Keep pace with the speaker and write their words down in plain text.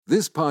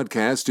This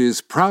podcast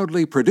is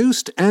proudly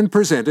produced and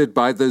presented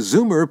by the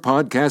Zoomer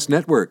Podcast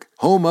Network,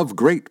 home of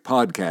great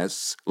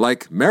podcasts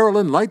like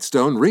Marilyn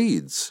Lightstone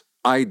Reads,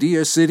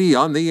 Idea City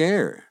on the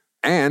Air,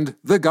 and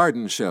The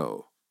Garden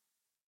Show.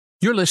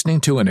 You're listening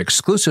to an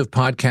exclusive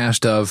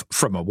podcast of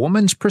From a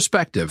Woman's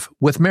Perspective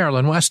with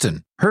Marilyn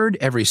Weston, heard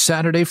every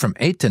Saturday from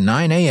 8 to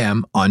 9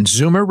 a.m. on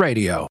Zoomer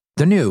Radio,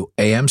 the new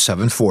AM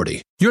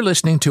 740. You're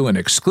listening to an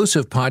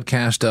exclusive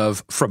podcast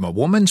of From a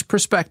Woman's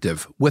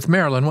Perspective with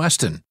Marilyn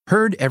Weston,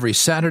 heard every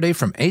Saturday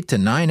from 8 to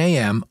 9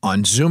 a.m.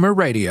 on Zoomer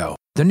Radio,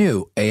 the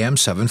new AM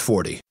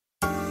 740.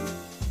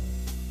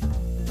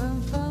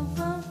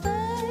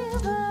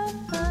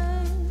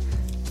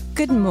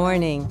 Good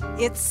morning.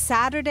 It's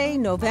Saturday,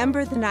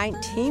 November the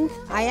 19th.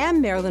 I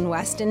am Marilyn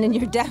Weston, and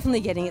you're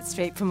definitely getting it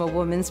straight from a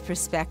woman's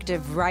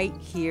perspective right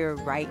here,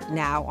 right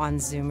now on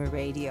Zoomer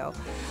Radio.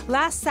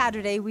 Last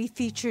Saturday, we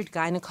featured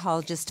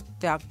gynecologist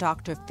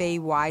Dr. Faye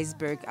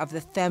Weisberg of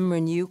the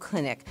FemRenew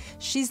Clinic.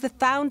 She's the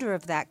founder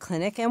of that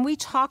clinic, and we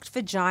talked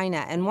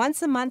vagina. And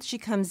once a month, she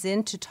comes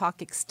in to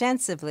talk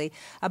extensively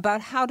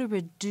about how to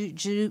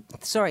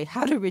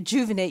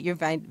rejuvenate your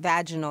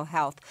vaginal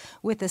health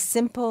with a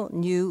simple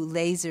new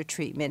laser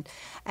treatment.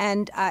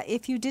 And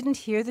if you didn't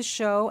hear the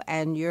show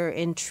and you're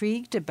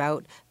intrigued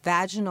about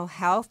vaginal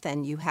health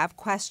and you have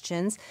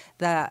questions,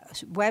 the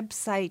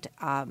website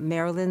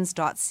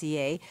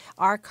marilyns.ca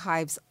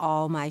archives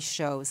all my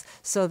shows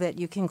so that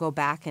you can go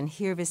back and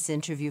hear this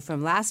interview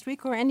from last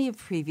week or any of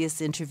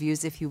previous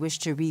interviews if you wish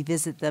to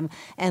revisit them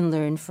and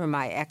learn from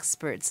my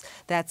experts.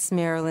 That's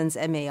Marilyns,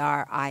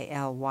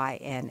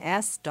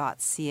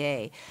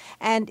 MARILYNS.ca.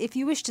 And if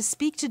you wish to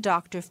speak to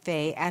Dr.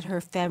 Faye at her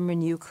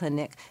FemRenew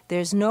Clinic,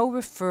 there's no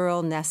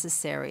referral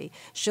necessary.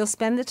 She'll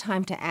spend the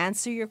time to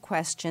answer your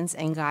questions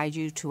and guide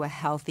you to a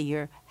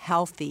healthy,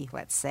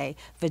 let's say,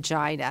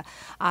 vagina.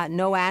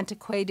 No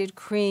antiquated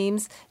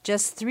creams,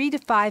 just 3 to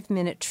 5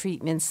 minute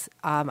treatments,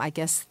 I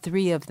guess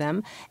 3 of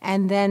them,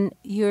 and then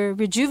you're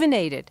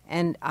rejuvenated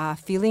and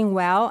feeling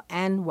well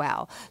and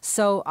well.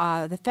 So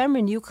the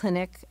FemRenew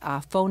Clinic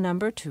phone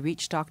number to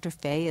reach Dr.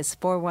 Faye is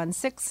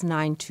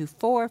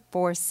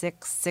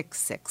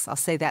 416-924-4666. I'll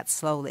say that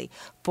slowly,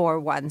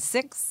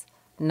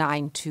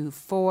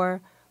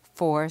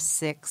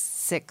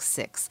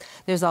 416-924-4666.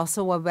 There's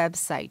also a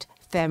website,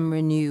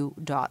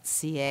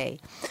 femrenew.ca.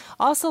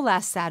 Also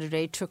last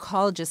Saturday,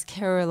 trichologist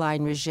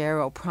Caroline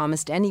Ruggiero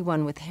promised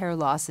anyone with hair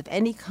loss of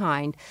any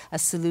kind a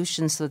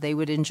solution so they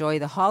would enjoy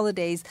the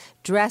holidays,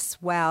 dress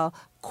well,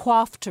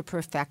 coif to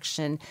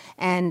perfection.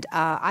 And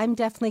I'm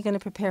definitely going to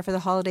prepare for the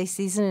holiday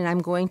season, and I'm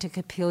going to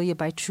Capilia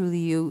by Truly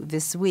You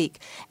this week.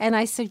 And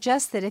I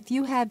suggest that if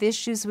you have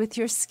issues with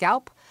your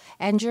scalp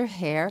and your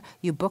hair,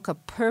 you book a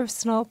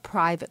personal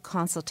private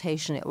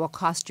consultation. It will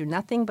cost you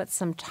nothing but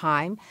some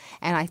time,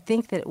 and I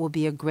think that it will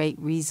be a great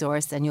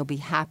resource, and you'll be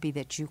happy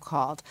that you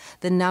called.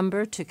 The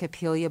number to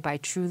Capilia by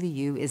Truly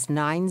You is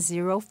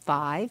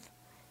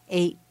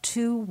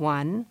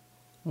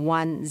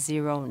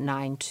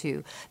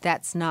 905-821-1092.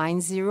 That's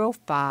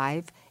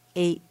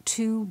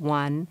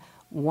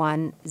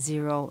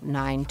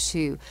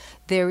 905-821-1092.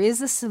 There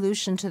is a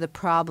solution to the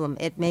problem.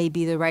 It may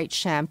be the right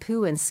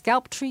shampoo and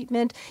scalp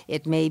treatment.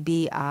 It may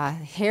be a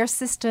hair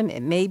system.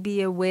 It may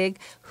be a wig.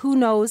 Who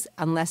knows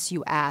unless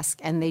you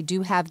ask. And they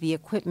do have the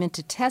equipment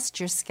to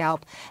test your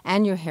scalp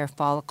and your hair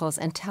follicles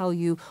and tell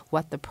you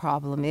what the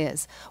problem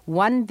is.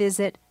 One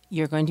visit,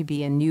 you're going to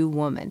be a new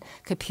woman.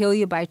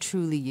 Capilia by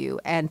Truly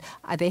You. And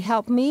they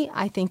help me.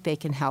 I think they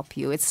can help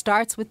you. It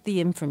starts with the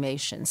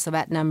information. So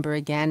that number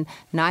again,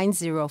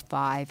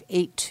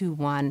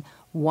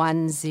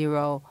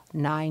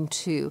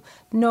 905-821-1092.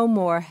 No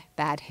more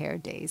bad hair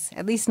days,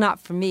 at least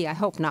not for me. I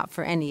hope not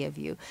for any of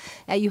you.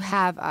 You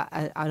have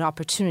an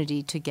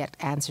opportunity to get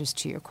answers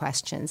to your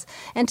questions.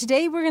 And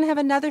today we're going to have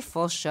another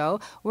full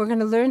show. We're going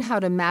to learn how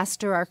to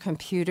master our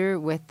computer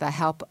with the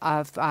help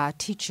of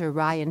teacher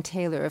Ryan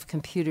Taylor of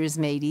Computers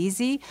Made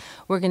Easy.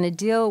 We're going to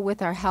deal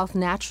with our health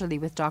naturally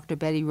with Dr.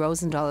 Betty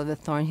Rosendahl of the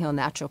Thornhill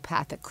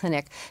Naturopathic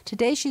Clinic.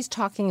 Today she's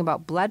talking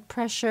about blood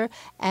pressure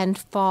and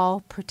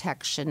fall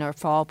protection or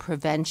fall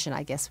prevention,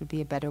 I guess would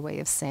be a better way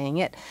of saying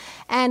it.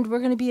 And we're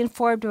going to be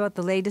informed about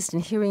the latest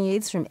in hearing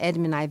aids from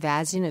Edmund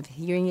Ivazian of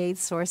Hearing Aid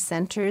Source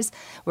Centers.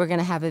 We're going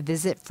to have a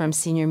visit from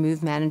Senior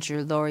Move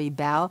Manager Lori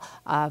Bell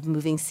of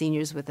Moving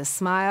Seniors with a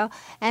Smile.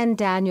 And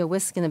Daniel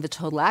Wiskin of the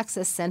Total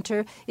Access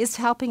Center is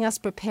helping us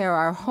prepare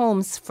our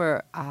homes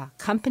for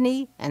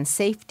company and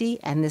safety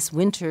and this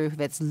winter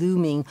that's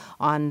looming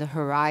on the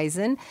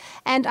horizon.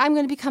 And I'm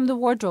going to become the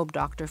wardrobe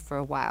doctor for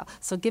a while.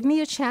 So give me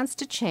a chance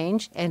to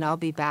change, and I'll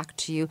be back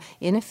to you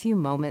in a few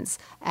moments.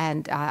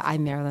 And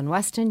I'm Marilyn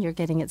Weston. You're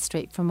getting it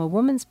straight from a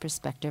woman's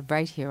perspective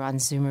right here on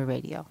Zoomer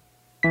Radio.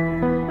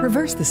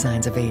 Reverse the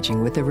signs of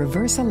aging with the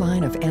Reversa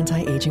line of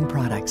anti-aging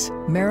products.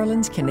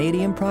 Marilyn's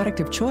Canadian product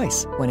of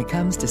choice when it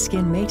comes to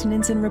skin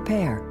maintenance and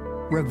repair.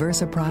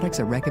 Reversa products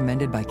are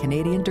recommended by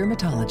Canadian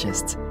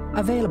dermatologists.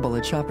 Available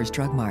at Shoppers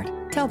Drug Mart.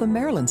 Tell them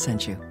Marilyn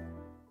sent you.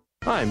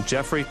 I'm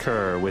Jeffrey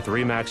Kerr with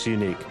RE/MAX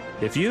Unique.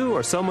 If you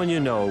or someone you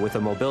know with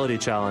a mobility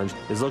challenge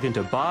is looking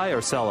to buy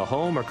or sell a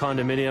home or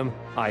condominium,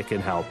 I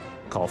can help.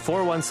 Call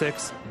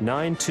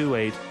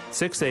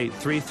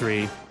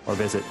 416-928-6833 or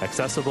visit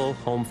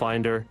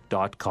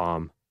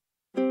accessiblehomefinder.com.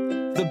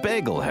 The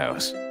Bagel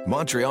House.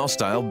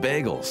 Montreal-style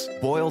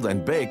bagels, boiled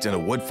and baked in a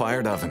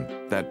wood-fired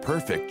oven. That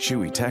perfect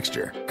chewy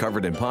texture,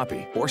 covered in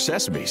poppy or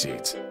sesame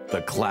seeds.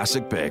 The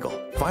classic bagel.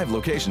 5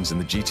 locations in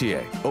the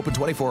GTA. Open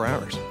 24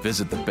 hours.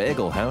 Visit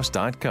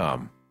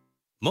thebagelhouse.com.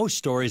 Most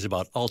stories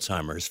about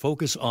Alzheimer's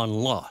focus on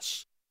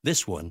loss.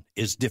 This one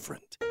is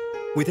different.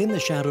 Within the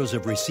shadows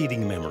of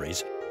receding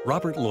memories,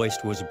 Robert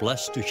Loist was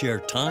blessed to share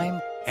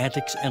time,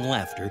 antics, and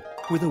laughter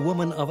with a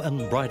woman of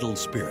unbridled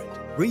spirit.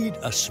 Read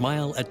A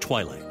Smile at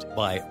Twilight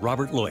by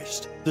Robert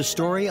Loist, the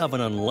story of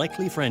an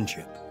unlikely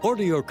friendship.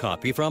 Order your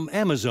copy from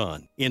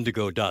Amazon,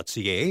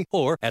 indigo.ca,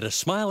 or at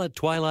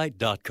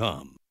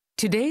asmileattwilight.com.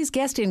 Today's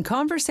guest in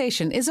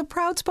conversation is a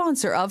proud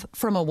sponsor of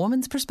From a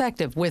Woman's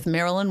Perspective with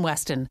Marilyn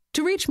Weston.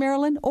 To reach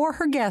Marilyn or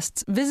her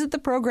guests, visit the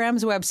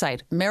program's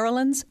website,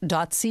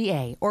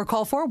 marilyns.ca, or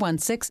call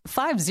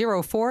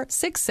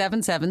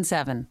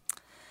 416-504-6777.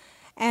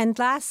 And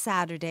last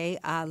Saturday,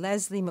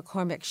 Leslie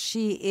McCormick,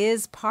 she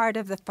is part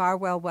of the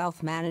Farwell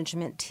Wealth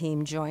Management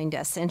team, joined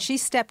us. And she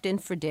stepped in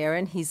for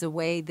Darren. He's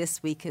away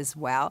this week as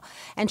well.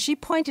 And she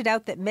pointed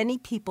out that many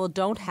people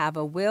don't have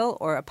a will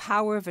or a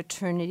power of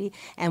attorney.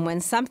 And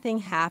when something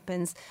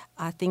happens,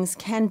 things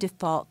can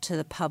default to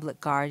the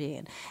public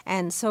guardian.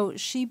 And so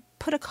she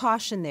put a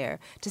caution there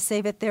to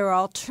say that there are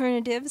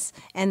alternatives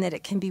and that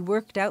it can be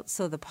worked out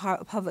so the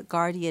public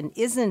guardian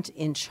isn't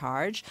in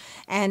charge.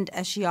 And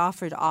she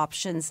offered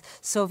options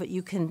so that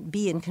you can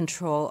be in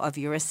control of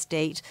your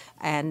estate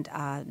and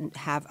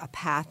have a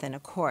path and a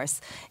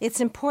course.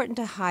 It's important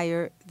to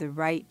hire the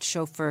right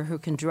chauffeur who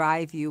can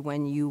drive you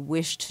when you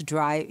wish to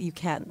drive. You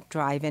can't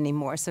drive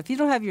anymore. So if you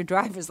don't have your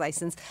driver's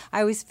license,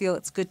 I always feel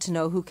it's good to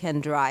know who can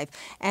drive.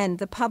 And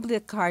the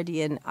public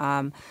guardian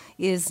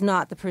is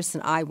not the person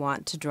I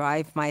want to drive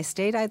my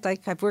estate.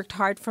 I've worked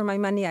hard for my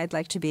money. I'd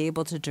like to be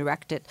able to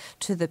direct it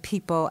to the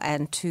people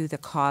and to the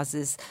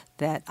causes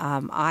that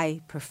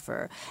I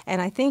prefer.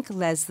 And I think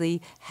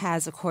Leslie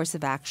has a course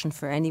of action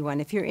for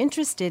anyone. If you're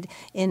interested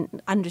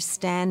in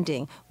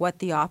understanding what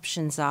the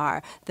options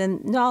are, then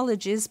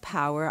knowledge is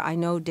power. I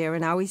know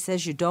Darren always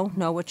says you don't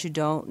know what you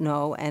don't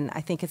know, and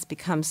I think it's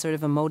become sort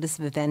of a modus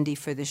vivendi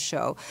for the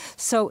show.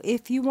 So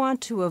if you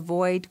want to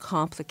avoid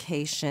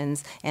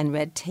complications and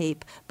red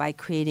tape by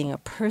creating a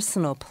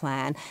personal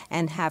plan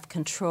and have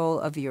control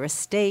of your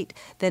estate,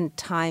 then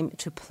time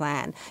to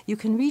plan. You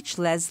can reach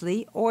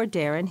Leslie or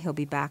Darren, he'll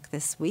be back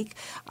this week,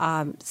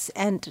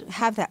 and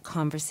have that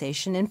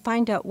conversation and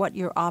find out what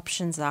your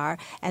options are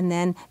and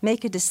then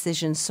make a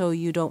decision so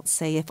you don't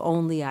say, if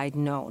only I'd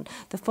known.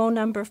 The phone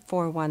number,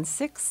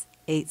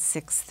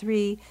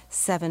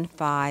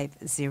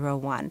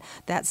 416-863-7501.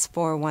 That's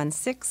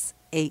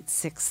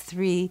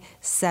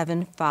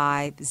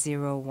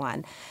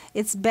 416-863-7501.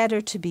 It's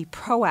better to be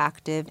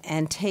proactive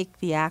and take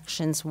the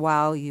actions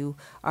while you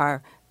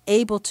are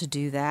able to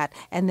do that,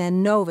 and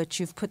then know that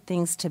you've put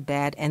things to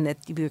bed and that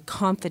you're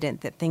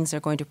confident that things are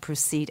going to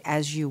proceed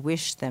as you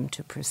wish them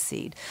to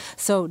proceed.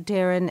 So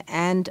Darren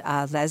and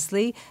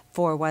Leslie,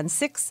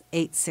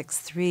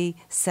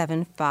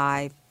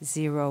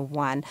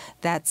 416-863-7501.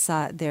 That's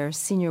their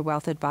senior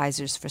wealth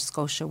advisors for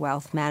Scotia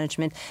Wealth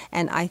Management.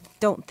 And I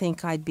don't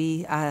think I'd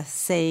be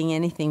saying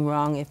anything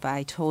wrong if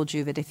I told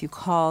you that if you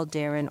call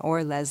Darren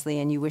or Leslie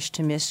and you wish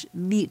to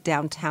meet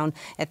downtown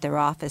at their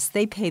office,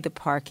 they pay the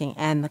parking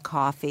and the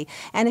coffee.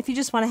 And if you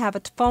just want to have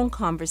a phone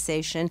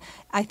conversation,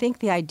 I think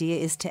the idea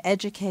is to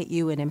educate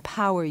you and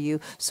empower you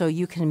so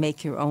you can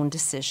make your own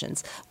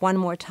decisions. One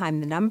more time,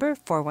 the number,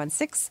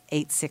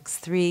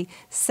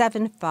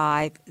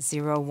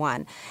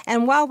 416-863-7501.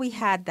 And while we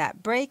had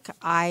that break,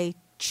 I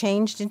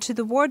changed into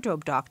the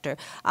wardrobe doctor.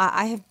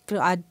 I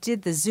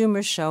did the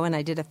Zoomer show and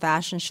I did a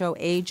fashion show,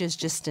 Age is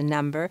Just a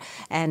Number,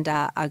 and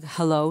a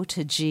hello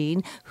to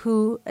Jean,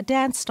 who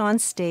danced on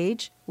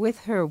stage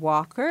with her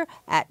walker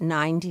at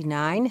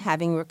 99,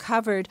 having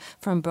recovered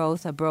from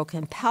both a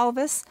broken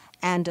pelvis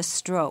and a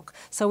stroke.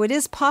 So it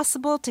is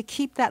possible to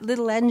keep that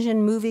little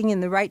engine moving in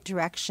the right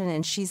direction,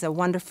 and she's a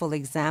wonderful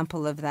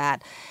example of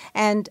that.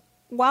 And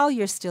while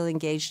you're still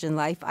engaged in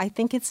life, I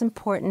think it's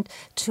important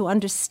to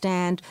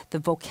understand the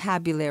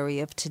vocabulary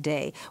of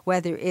today,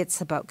 whether it's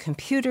about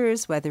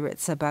computers, whether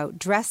it's about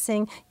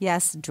dressing.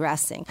 Yes,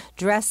 dressing.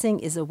 Dressing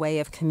is a way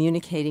of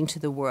communicating to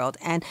the world.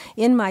 And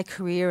in my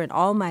career and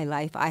all my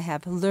life, I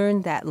have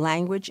learned that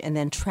language and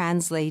then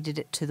translated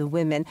it to the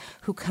women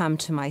who come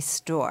to my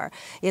store.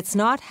 It's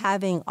not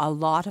having a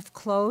lot of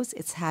clothes,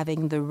 it's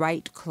having the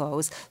right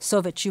clothes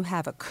so that you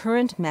have a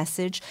current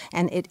message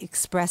and it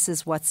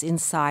expresses what's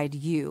inside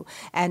you.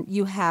 And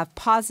you have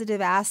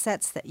positive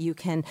assets that you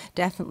can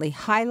definitely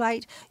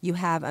highlight. You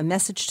have a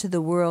message to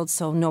the world,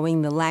 so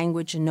knowing the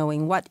language and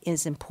knowing what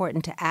is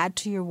important to add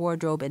to your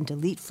wardrobe and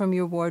delete from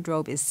your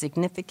wardrobe is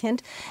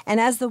significant. And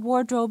as the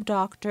wardrobe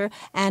doctor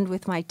and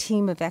with my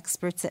team of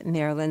experts at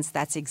Maryland's,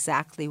 that's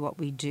exactly what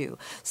we do.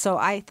 So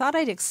I thought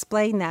I'd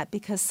explain that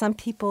because some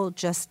people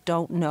just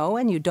don't know,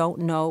 and you don't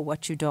know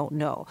what you don't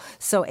know.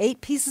 So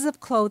 8 pieces of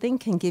clothing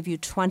can give you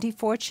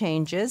 24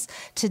 changes.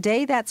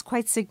 Today, that's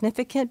quite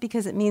significant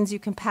because it means you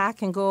can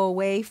pack and go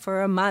away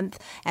for a month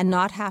and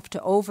not have to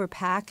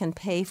overpack and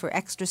pay for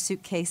extra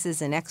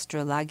suitcases and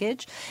extra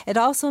luggage. It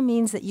also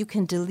means that you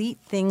can delete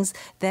things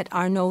that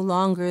are no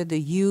longer the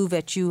you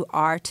that you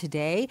are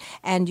today,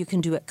 and you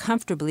can do it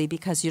comfortably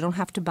because you don't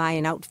have to buy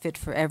an outfit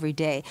for every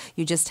day.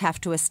 You just have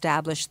to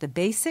establish the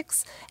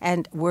basics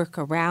and work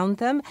around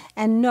them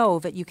and know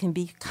that you can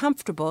be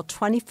comfortable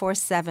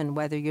 24/7,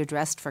 whether you're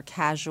dressed for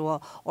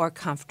casual or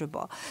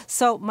comfortable.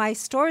 So my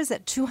store is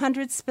at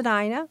 200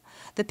 Spadina.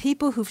 The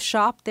people who've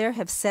shopped there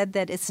have said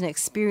that it's an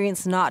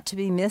experience not to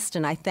be missed,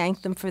 and I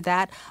thank them for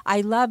that.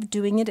 I love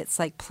doing it. It's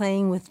like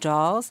playing with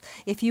dolls.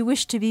 If you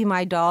wish to be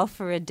my doll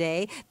for a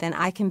day, then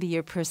I can be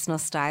your personal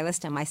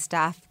stylist, and my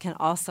staff can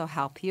also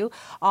help you.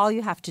 All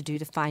you have to do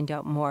to find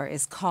out more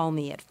is call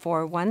me at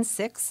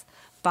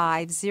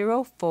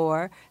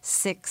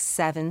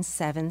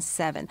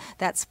 416-504-6777.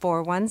 That's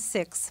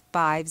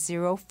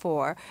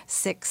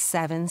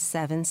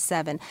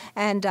 416-504-6777.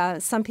 And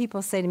some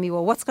people say to me,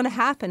 well, what's going to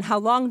happen? How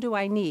long do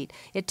I need?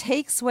 It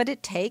takes what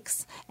it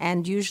takes,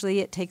 and usually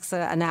it takes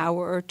an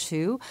hour or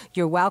two.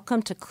 You're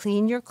welcome to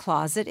clean your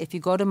closet. If you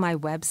go to my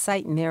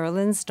website,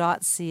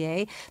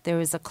 marylands.ca, there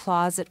is a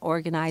closet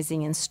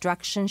organizing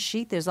instruction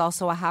sheet. There's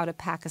also a how to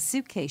pack a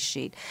suitcase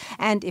sheet.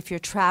 And if you're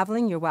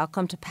traveling, you're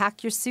welcome to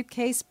pack your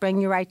suitcase, bring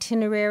your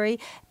itinerary,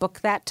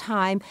 book that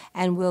time,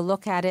 and we'll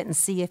look at it and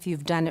see if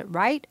you've done it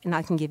right, and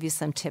I can give you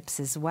some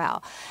tips as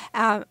well.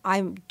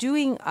 I'm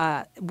doing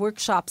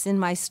workshops in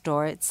my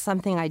store. It's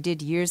something I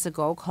did years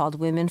ago called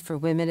Women for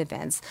Women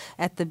events.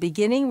 At the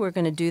beginning, we're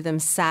going to do them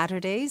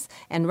Saturdays,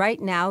 and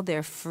right now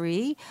they're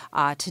free.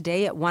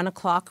 Today at 1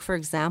 o'clock, for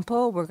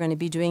example, we're going to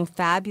be doing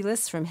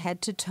Fabulous from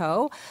head to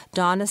toe.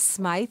 Donna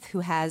Smythe,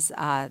 who has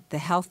the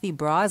Healthy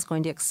Bra, is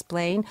going to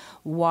explain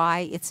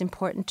why it's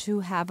important to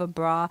have a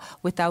bra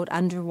without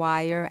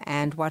underwire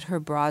and what her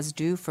bras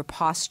do for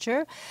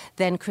posture.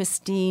 Then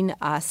Christine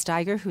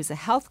Steiger, who's a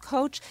health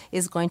coach,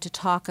 is going to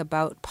talk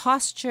about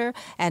posture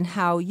and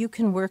how you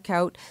can work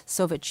out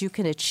so that you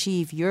can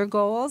achieve your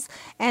goals.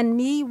 And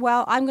me,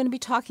 well, I'm going to be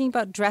talking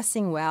about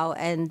dressing well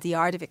and the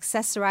art of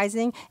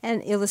accessorizing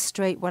and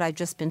illustrate what I've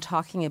just been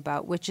talking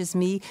about, which is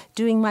me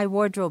doing my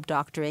wardrobe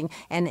doctoring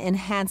and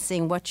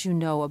enhancing what you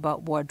know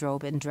about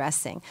wardrobe and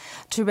dressing.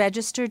 To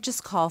register,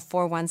 just call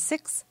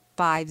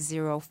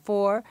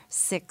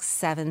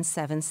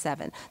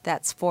 416-504-6777.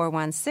 That's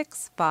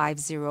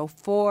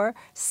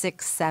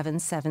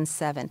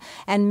 416-504-6777.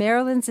 And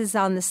Maryland's is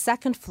on the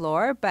second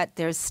floor, but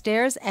there's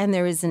stairs and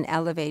there is an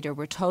elevator.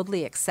 We're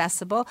totally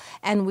accessible,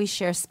 and we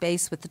share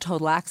space with the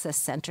Total Access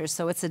Center.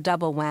 So it's a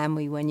double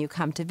whammy when you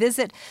come to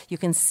visit. You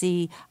can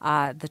see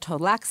the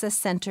Total Access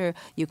Center,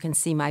 you can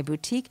see my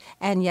boutique,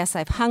 and yes,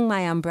 I've hung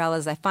my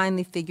umbrellas. I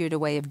finally figured a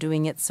way of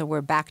doing it, so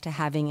we're back to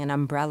having an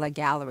umbrella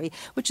gallery,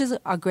 which is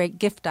a great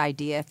gift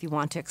idea if you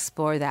want to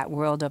explore that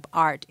world of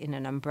art in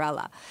an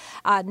umbrella.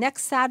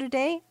 Next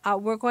Saturday,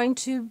 we're going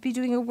to be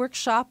doing a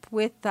workshop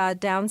with about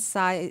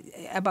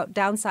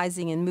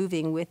downsizing and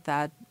moving with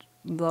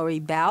Lori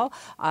Bell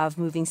of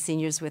Moving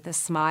Seniors with a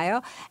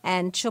Smile,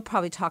 and she'll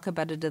probably talk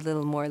about it a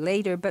little more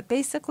later, but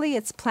basically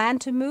it's Plan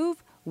to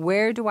Move.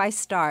 Where do I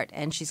start?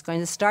 And she's going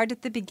to start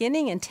at the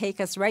beginning and take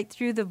us right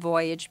through the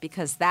voyage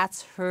because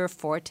that's her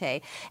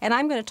forte. And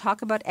I'm going to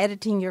talk about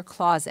editing your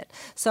closet.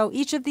 So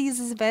each of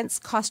these events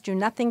cost you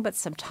nothing but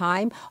some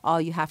time.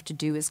 All you have to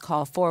do is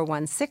call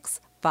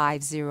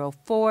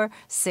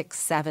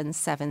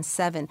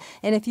 416-504-6777.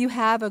 And if you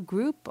have a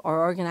group or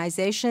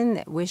organization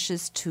that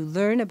wishes to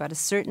learn about a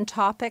certain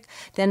topic,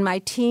 then my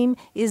team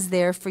is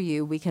there for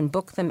you. We can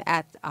book them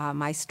at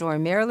my store,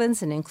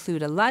 Maryland's, and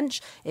include a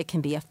lunch. It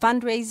can be a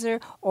fundraiser,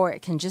 or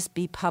it can just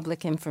be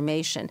public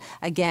information.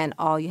 Again,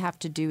 all you have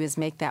to do is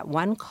make that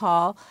one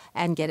call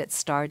and get it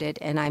started,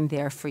 and I'm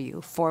there for you.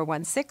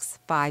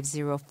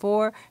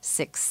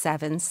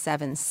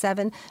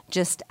 416-504-6777.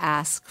 Just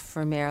ask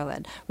for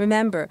Maryland.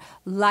 Remember,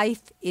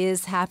 life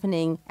is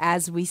happening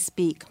as we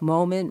speak,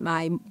 moment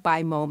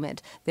by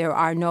moment. There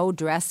are no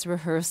dress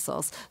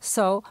rehearsals.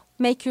 So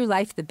make your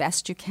life the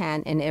best you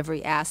can in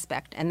every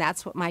aspect. And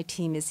that's what my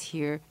team is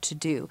here to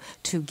do,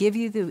 to give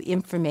you the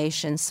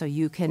information so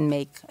you can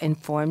make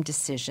informed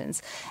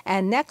decisions.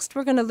 And next,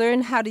 we're going to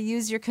learn how to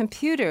use your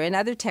computer and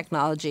other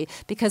technology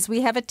because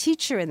we have a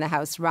teacher in the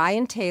house,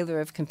 Ryan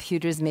Taylor of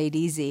Computers Made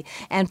Easy.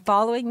 And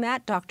following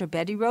that, Dr.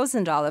 Betty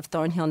Rosendahl of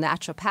Thornhill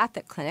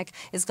Naturopathic Clinic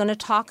is going to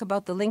talk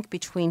about the link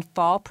between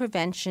fall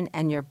prevention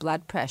and your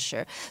blood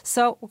pressure.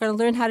 So we're going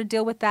to learn how to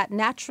deal with that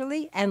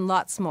naturally and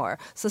lots more.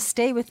 So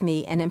stay with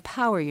me and empower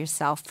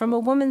yourself from a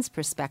woman's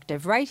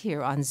perspective right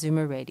here on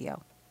Zoomer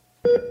Radio.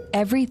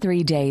 Every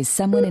 3 days,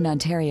 someone in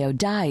Ontario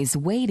dies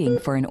waiting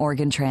for an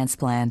organ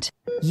transplant.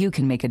 You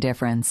can make a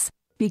difference.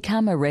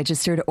 Become a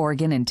registered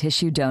organ and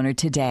tissue donor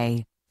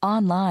today.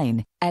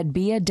 Online at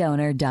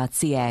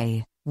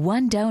beadonor.ca.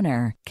 One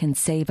donor can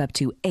save up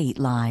to 8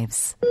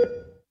 lives.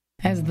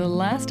 As the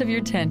last of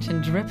your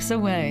tension drips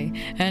away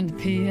and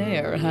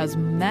Pierre has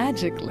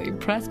magically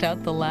pressed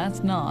out the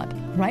last knot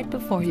right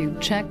before you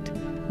checked,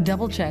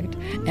 double-checked,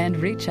 and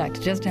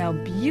rechecked just how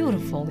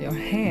beautiful your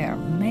hair,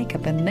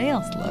 makeup, and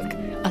nails look,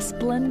 a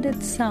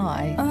splendid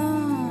sigh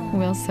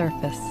will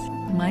surface.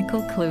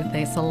 Michael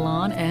Cluthe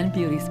Salon and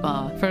Beauty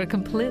Spa. For a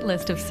complete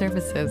list of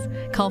services,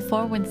 call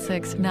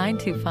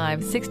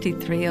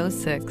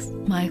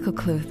 416-925-6306. Michael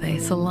Cluthe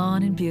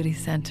Salon and Beauty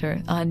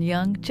Center on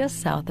Yonge, just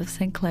south of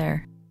St.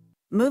 Clair.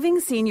 Moving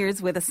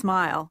seniors with a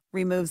smile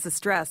removes the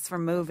stress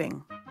from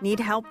moving. Need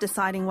help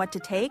deciding what to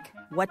take,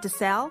 what to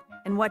sell,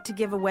 and what to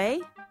give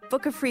away?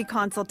 Book a free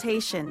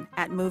consultation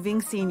at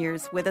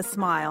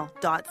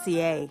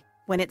movingseniorswithasmile.ca.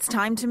 When it's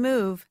time to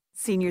move,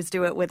 seniors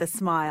do it with a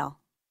smile.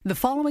 The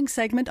following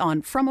segment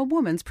on From a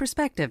Woman's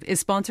Perspective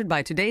is sponsored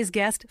by today's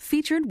guest,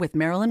 featured with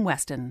Marilyn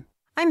Weston.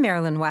 I'm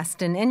Marilyn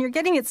Weston, and you're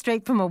getting it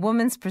straight from a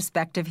woman's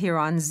perspective here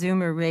on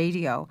Zoomer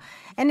Radio.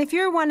 And if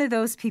you're one of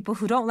those people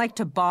who don't like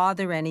to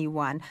bother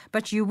anyone,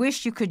 but you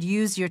wish you could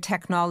use your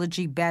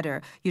technology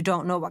better, you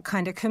don't know what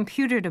kind of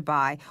computer to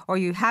buy, or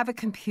you have a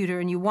computer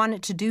and you want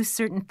it to do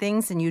certain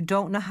things and you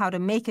don't know how to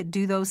make it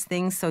do those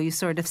things, so you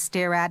sort of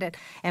stare at it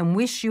and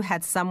wish you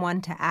had someone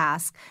to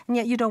ask, and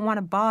yet you don't want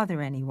to bother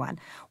anyone.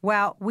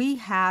 Well, we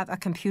have a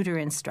computer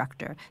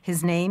instructor.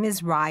 His name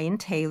is Ryan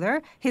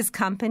Taylor. His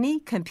company,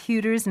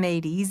 Computers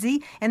Made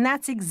Easy, and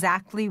that's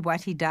exactly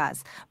what he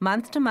does.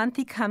 Month to month,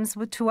 he comes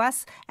to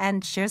us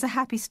and shares a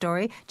happy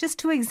story just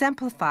to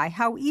exemplify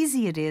how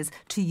easy it is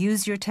to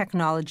use your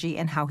technology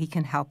and how he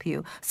can help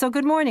you. So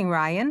good morning,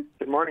 Ryan.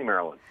 Good morning,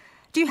 Marilyn.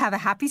 Do you have a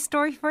happy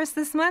story for us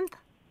this month?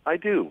 I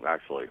do,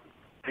 actually.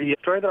 The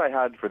story that I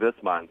had for this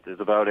month is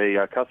about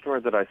a customer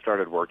that I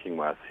started working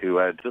with who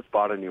had just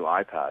bought a new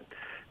iPad.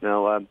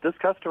 Now, this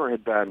customer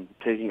had been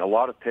taking a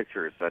lot of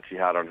pictures that she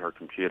had on her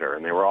computer,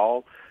 and they were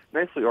all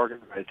nicely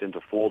organized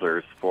into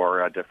folders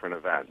for different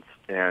events.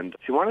 And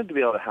she wanted to be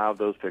able to have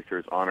those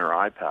pictures on her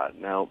iPad.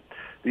 Now,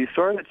 the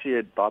store that she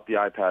had bought the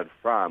iPad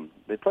from,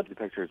 they put the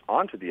pictures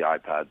onto the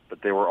iPad,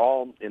 but they were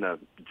all in a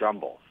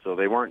jumble. So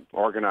they weren't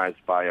organized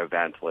by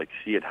event like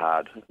she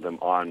had them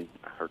on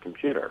her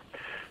computer.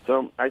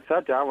 So I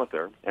sat down with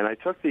her, and I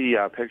took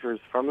the pictures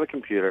from the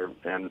computer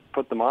and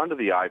put them onto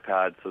the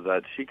iPad so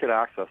that she could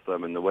access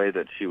them in the way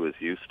that she was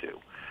used to.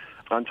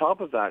 On top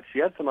of that, she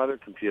had some other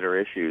computer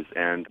issues,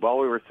 and while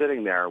we were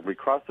sitting there, we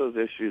crossed those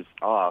issues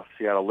off.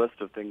 She had a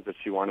list of things that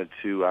she wanted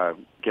to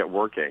get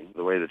working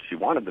the way that she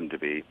wanted them to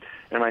be,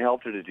 and I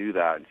helped her to do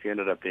that, and she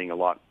ended up being a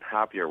lot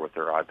happier with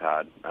her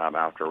iPad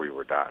after we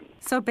were done.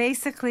 So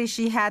basically,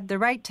 she had the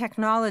right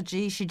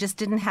technology, she just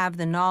didn't have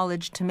the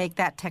knowledge to make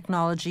that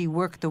technology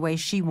work the way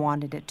she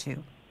wanted it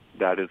to.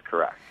 That is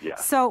correct,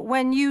 yes. So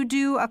when you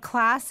do a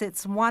class,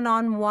 it's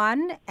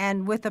one-on-one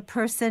and with a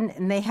person,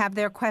 and they have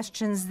their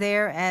questions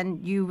there,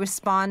 and you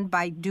respond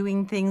by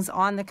doing things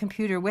on the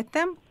computer with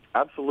them?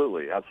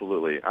 Absolutely,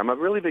 absolutely. I'm a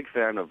really big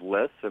fan of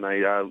lists, and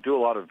I do a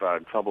lot of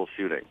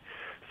troubleshooting.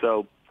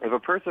 So if a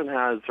person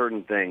has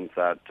certain things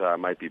that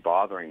might be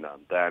bothering them,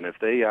 then if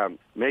they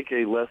make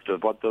a list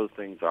of what those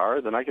things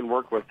are, then I can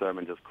work with them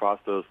and just cross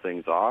those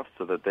things off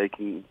so that they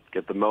can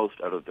get the most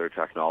out of their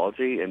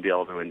technology and be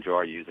able to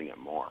enjoy using it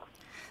more.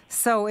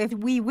 So if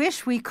we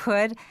wish we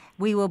could,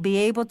 we will be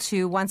able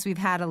to once we've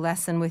had a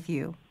lesson with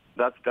you.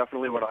 That's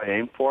definitely what I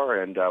aim for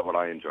and what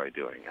I enjoy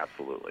doing,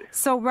 absolutely.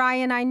 So,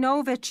 Ryan, I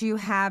know that you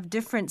have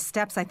different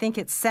steps. I think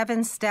it's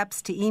 7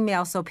 steps to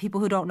email, so people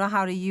who don't know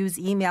how to use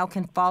email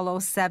can follow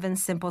 7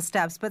 simple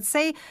steps. But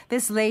say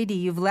this lady,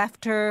 you've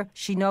left her,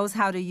 she knows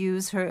how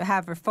to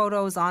have her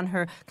photos on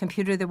her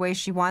computer the way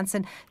she wants,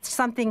 and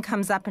something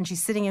comes up and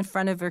she's sitting in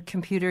front of her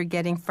computer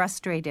getting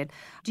frustrated.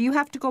 Do you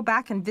have to go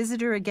back and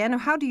visit her again, or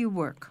how do you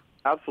work?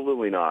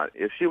 Absolutely not.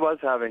 If she was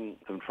having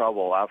some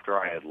trouble after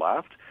I had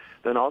left,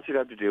 then all she'd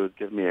have to do is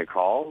give me a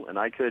call, and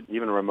I could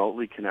even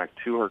remotely connect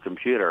to her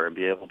computer and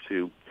be able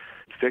to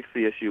fix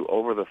the issue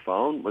over the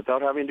phone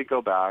without having to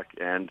go back,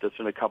 and just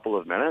in a couple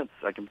of minutes,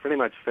 I can pretty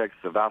much fix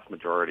the vast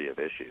majority of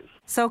issues.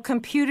 So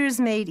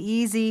Computers Made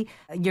Easy,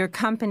 your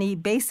company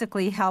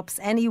basically helps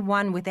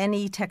anyone with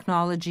any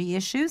technology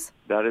issues?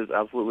 That is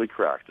absolutely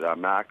correct.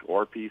 Mac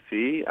or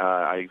PC,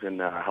 I can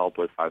help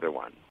with either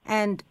one.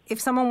 And if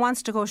someone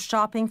wants to go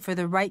shopping for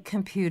the right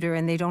computer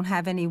and they don't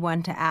have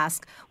anyone to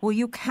ask, will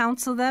you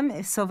counsel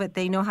them so that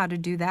they know how to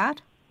do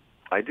that?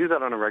 I do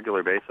that on a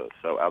regular basis,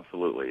 so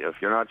absolutely. If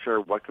you're not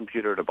sure what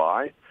computer to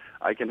buy,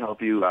 I can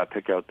help you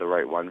pick out the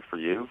right one for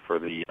you for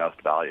the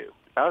best value.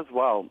 As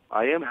well,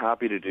 I am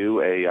happy to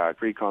do a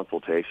free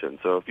consultation.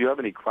 So if you have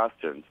any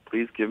questions,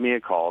 please give me a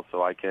call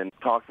so I can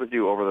talk with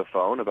you over the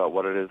phone about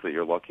what it is that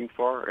you're looking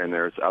for, and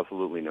there's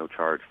absolutely no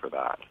charge for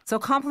that. So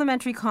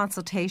complimentary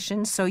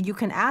consultation, so you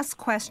can ask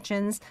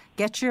questions,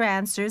 get your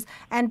answers,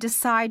 and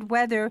decide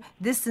whether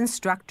this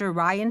instructor,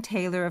 Ryan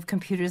Taylor of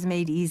Computers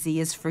Made Easy,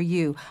 is for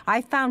you.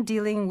 I found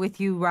dealing with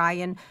you,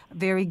 Ryan,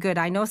 very good.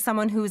 I know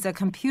someone who's a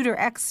computer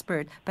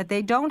expert, but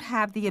they don't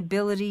have the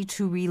ability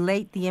to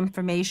relate the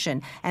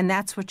information, and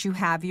that's what you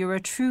have. You're a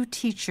true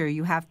teacher.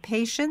 You have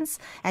patience,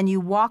 and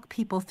you walk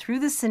people through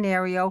the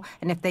scenario,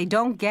 and if they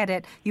don't get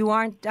it, you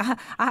aren't,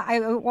 I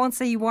won't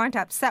say you aren't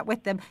upset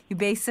with them, you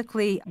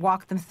basically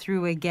walk them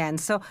through again.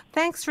 So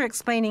thanks for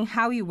explaining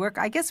how you work.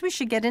 I guess we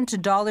should get into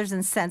dollars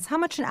and cents. How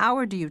much an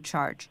hour do you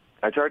charge?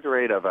 I charge a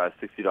rate of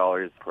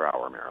 $60 per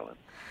hour, Marilyn.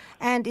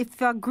 And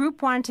if a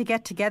group wanted to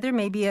get together,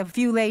 maybe a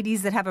few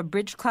ladies that have a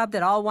bridge club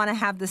that all want to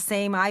have the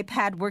same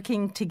iPad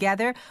working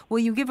together, will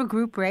you give a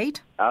group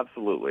rate?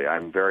 Absolutely.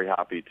 I'm very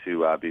happy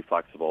to be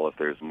flexible if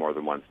there's more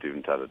than one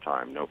student at a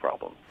time. No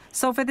problem.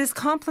 So for this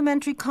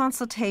complimentary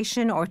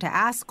consultation or to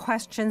ask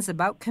questions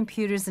about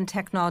computers and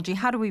technology,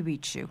 how do we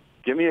reach you?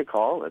 Give me a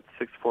call at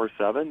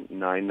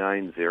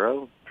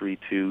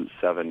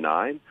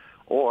 647-990-3279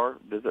 or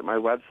visit my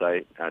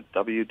website at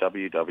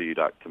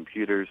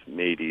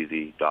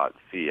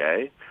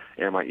www.computersmadeeasy.ca,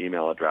 and my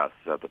email address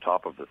is at the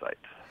top of the site.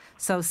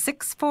 So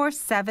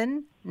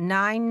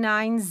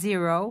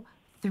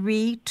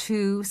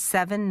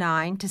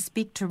 647-990-3279 to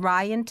speak to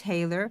Ryan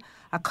Taylor,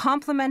 a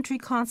complimentary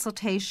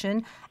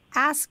consultation.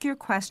 Ask your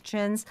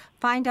questions,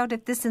 find out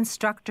if this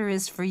instructor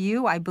is for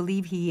you. I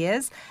believe he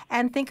is.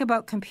 And think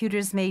about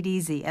Computers Made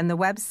Easy and the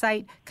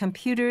website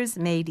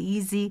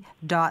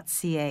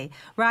computersmadeeasy.ca.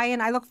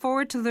 Ryan, I look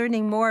forward to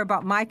learning more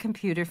about my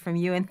computer from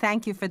you, and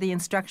thank you for the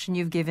instruction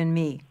you've given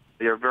me.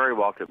 You're very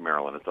welcome,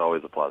 Marilyn. It's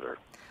always a pleasure.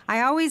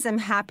 I always am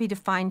happy to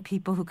find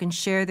people who can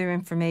share their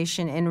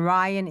information, and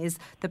Ryan is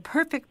the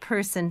perfect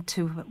person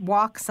to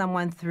walk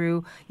someone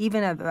through,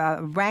 even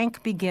a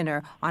rank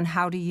beginner, on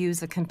how to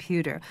use a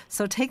computer.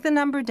 So take the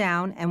number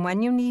down, and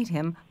when you need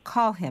him,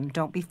 call him.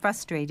 Don't be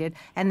frustrated,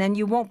 and then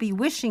you won't be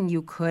wishing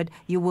you could.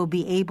 You will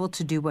be able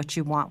to do what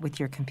you want with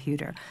your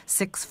computer.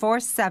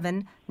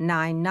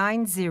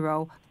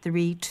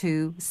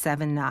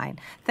 647-990-3279.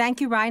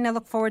 Thank you, Ryan. I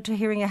look forward to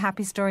hearing a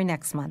happy story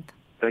next month.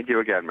 Thank you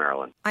again,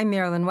 Marilyn. I'm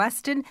Marilyn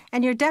Weston,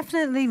 and you're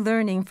definitely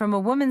learning from a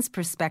woman's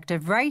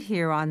perspective right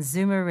here on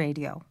Zoomer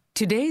Radio.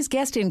 Today's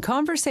guest in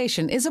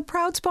conversation is a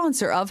proud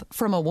sponsor of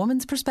From a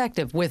Woman's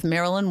Perspective with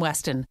Marilyn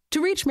Weston.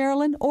 To reach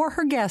Marilyn or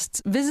her guests,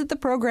 visit the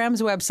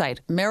program's website,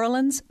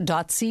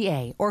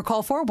 marilyns.ca, or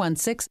call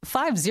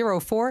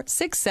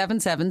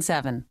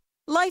 416-504-6777.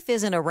 Life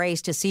isn't a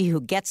race to see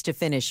who gets to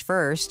finish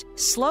first.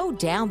 Slow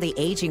down the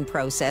aging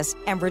process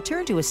and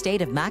return to a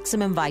state of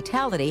maximum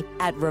vitality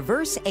at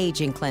Reverse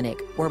Aging Clinic,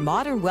 where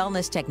modern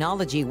wellness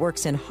technology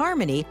works in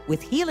harmony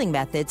with healing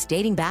methods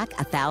dating back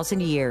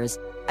 1,000 years.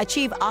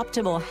 Achieve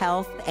optimal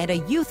health and a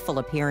youthful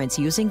appearance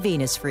using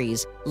Venus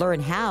Freeze. Learn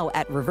how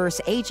at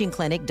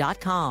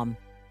reverseagingclinic.com.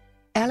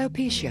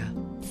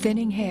 Alopecia,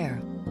 thinning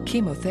hair,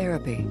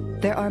 chemotherapy.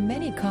 There are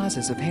many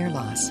causes of hair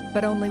loss,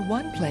 but only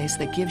one place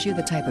that gives you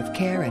the type of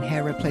care and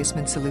hair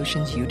replacement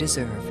solutions you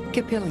deserve.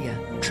 Capilia,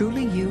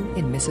 Truly You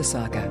in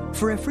Mississauga.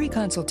 For a free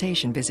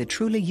consultation, visit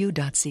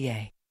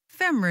trulyu.ca.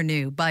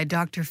 FemRenew by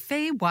Dr.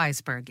 Faye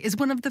Weisberg is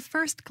one of the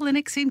first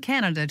clinics in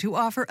Canada to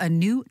offer a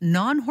new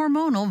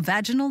non-hormonal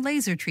vaginal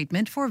laser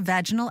treatment for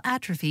vaginal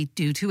atrophy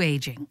due to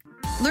aging.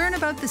 Learn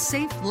about the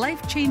safe,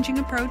 life-changing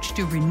approach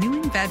to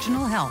renewing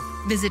vaginal health.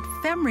 Visit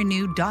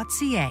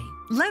femrenew.ca.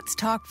 Let's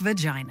talk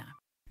vagina.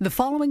 The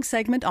following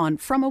segment on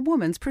From a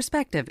Woman's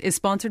Perspective is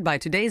sponsored by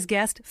today's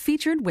guest,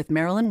 featured with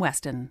Marilyn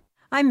Weston.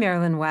 I'm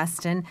Marilyn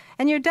Weston,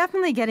 and you're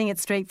definitely getting it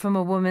straight from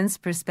a woman's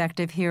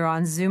perspective here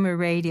on Zoomer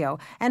Radio.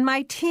 And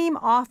my team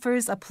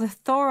offers a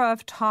plethora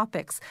of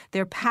topics.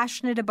 They're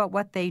passionate about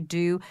what they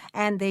do,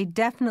 and they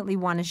definitely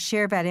want to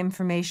share that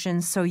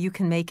information so you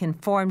can make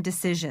informed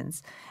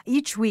decisions.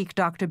 Each week,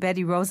 Dr.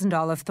 Betty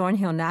Rosendahl of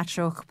Thornhill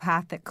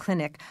Naturopathic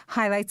Clinic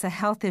highlights a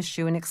health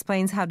issue and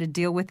explains how to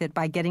deal with it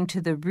by getting to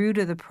the root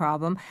of the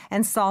problem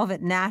and solve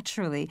it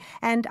naturally.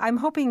 And I'm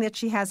hoping that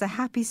she has a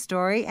happy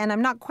story, and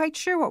I'm not quite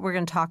sure what we're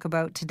going to talk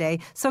about today.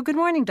 So good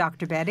morning,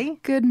 Dr. Betty.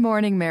 Good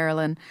morning,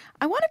 Marilyn.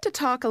 I wanted to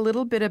talk a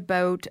little bit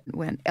about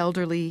when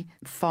elderly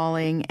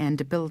falling and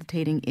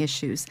debilitating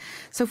issues.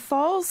 So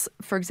falls,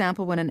 for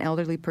example, when an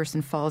elderly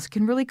person falls,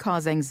 can really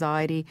cause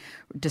anxiety,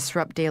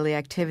 disrupt daily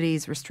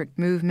activities, restrict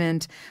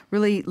movement,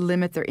 really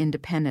limit their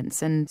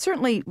independence. And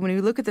certainly when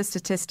we look at the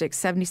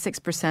statistics,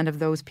 76% of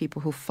those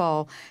people who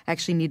fall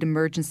actually need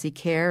emergency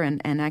care,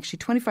 and actually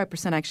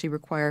 25% actually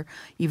require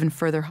even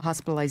further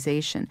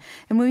hospitalization.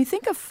 And when we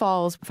think of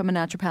falls from a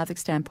naturopathic naturopathic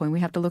standpoint, we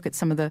have to look at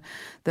some of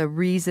the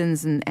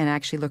reasons and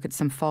actually look at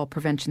some fall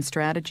prevention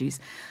strategies.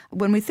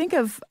 When we think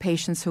of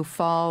patients who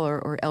fall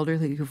or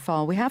elderly who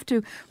fall, we have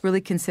to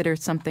really consider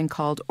something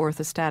called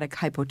orthostatic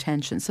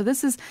hypotension. So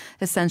this is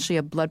essentially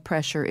a blood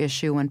pressure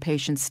issue. When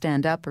patients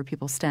stand up or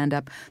people stand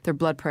up, their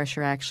blood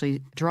pressure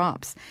actually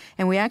drops.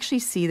 And we actually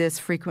see this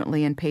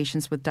frequently in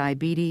patients with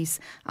diabetes,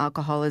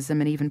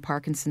 alcoholism, and even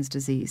Parkinson's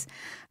disease.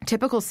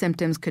 Typical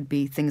symptoms could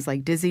be things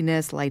like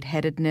dizziness,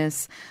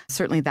 lightheadedness,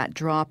 certainly that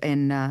drop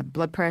in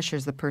blood pressure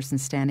as the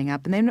person's standing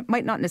up. And they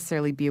might not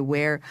necessarily be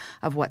aware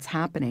of what's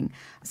happening.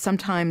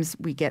 Sometimes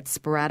we get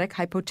sporadic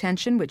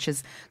hypotension, which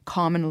is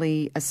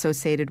commonly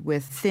associated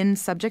with thin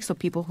subjects, so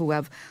people who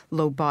have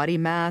low body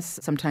mass.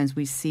 Sometimes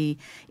we see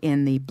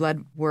in the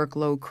blood work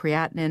low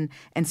creatinine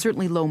and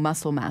certainly low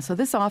muscle mass. So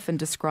this often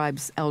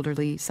describes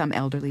some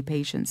elderly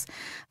patients.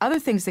 Other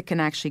things that can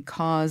actually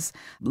cause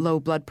low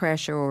blood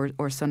pressure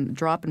or some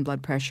drop in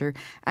blood pressure,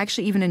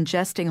 actually even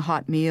ingesting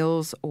hot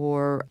meals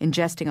or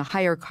ingesting a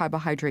higher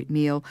carbohydrate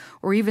meal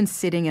or even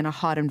sitting in a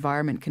hot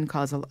environment can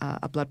cause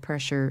a blood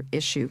pressure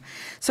issue.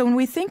 So when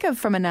we think of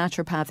from a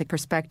naturopathic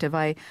perspective,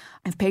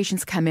 if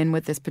patients come in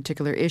with this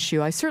particular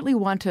issue, I certainly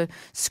want to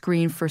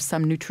screen for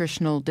some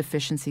nutritional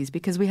deficiencies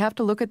because we have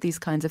to look at these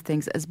kinds of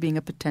things as being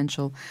a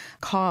potential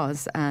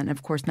cause. And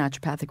of course,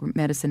 naturopathic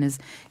medicine is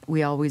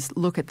we always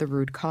look at the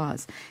root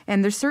cause.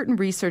 And there's certain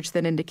research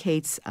that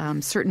indicates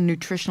certain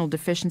nutritional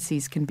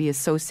deficiencies can be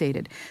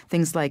associated.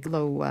 Things like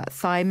low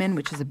thiamine,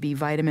 which is a B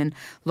vitamin,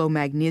 low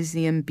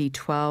magnesium,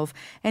 B12,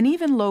 and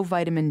even low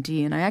vitamin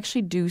D. And I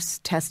actually do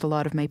test a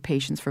lot of my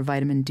patients for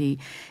vitamin D.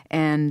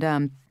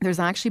 And there's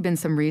actually been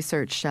some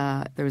research.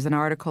 There was an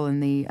article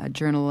in the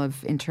Journal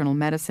of Internal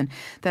Medicine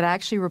that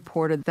actually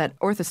reported that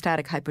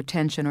orthostatic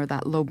hypotension or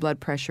that low blood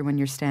pressure when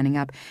you're standing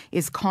up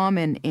is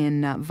common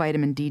in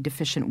vitamin D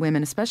deficient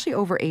women, especially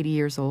over 80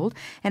 years old,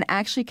 and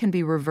actually can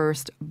be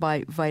reversed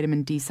by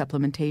vitamin D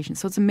supplementation.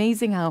 So it's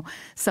amazing how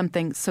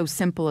something so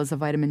simple as a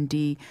vitamin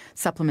D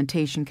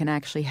supplementation can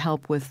actually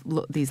help with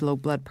these low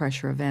blood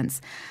pressure events.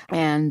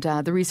 And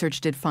the research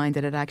did find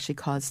that it actually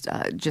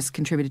just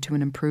contributed to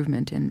an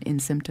improvement in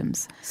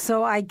symptoms.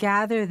 So I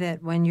gather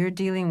that when you're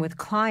dealing with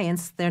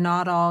clients, they're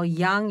not all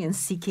young and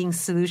seeking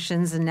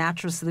solutions and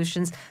natural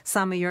solutions.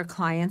 Some of your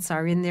clients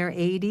are in their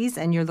 80s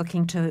and you're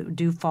looking to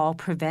do fall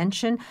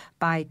prevention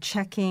by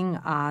checking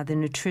the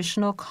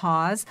nutritional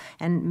cause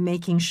and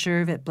making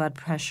sure that blood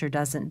pressure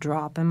doesn't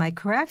drop. Am I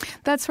correct?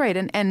 That's right.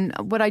 And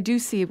what I do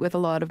see with a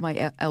lot of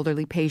my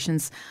elderly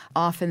patients,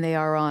 often they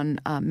are on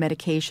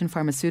medication,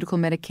 pharmaceutical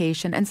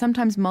medication, and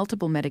sometimes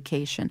multiple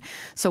medication.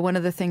 So one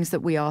of the things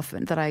that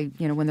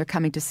when they're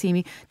coming to see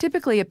me,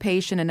 typically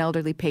an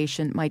elderly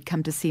patient might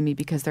come to see me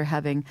because they're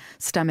having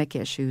stomach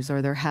issues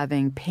or they're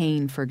having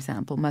pain, for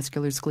example,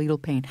 musculoskeletal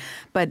pain.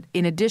 But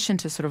in addition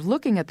to sort of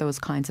looking at those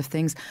kinds of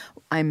things,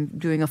 I'm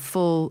doing a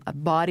full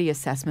body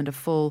assessment, a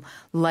full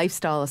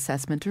lifestyle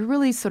assessment to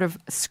really sort of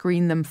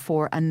screen them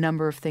for a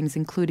number of things,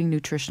 including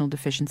nutritional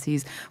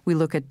deficiencies. We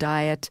look at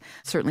diet.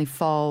 Certainly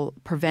fall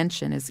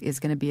prevention is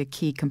going to be a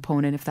key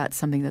component if that's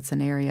something that's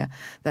an area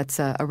that's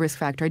a risk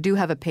factor. I do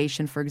have a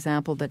patient, for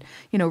example, that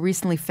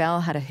recently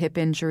had a hip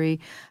injury.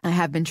 I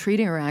have been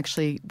treating her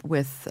actually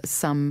with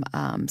some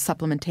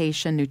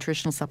supplementation,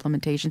 nutritional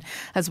supplementation,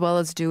 as well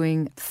as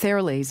doing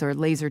Theralase or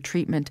laser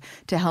treatment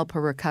to help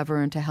her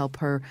recover and to help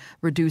her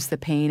reduce the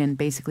pain and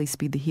basically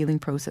speed the healing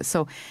process.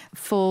 So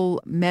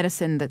full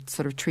medicine that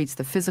sort of treats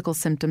the physical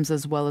symptoms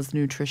as well as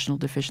nutritional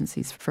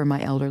deficiencies for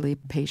my elderly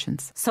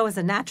patients. So as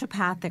a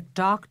naturopathic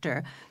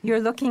doctor, you're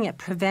looking at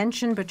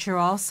prevention, but you're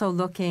also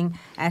looking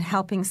at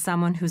helping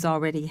someone who's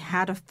already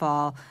had a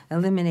fall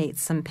eliminate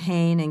some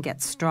pain and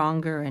get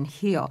stronger and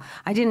heal.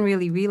 I didn't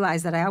really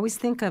realize that. I always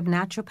think of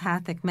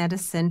naturopathic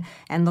medicine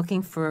and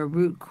looking for a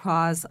root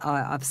cause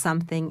of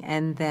something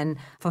and then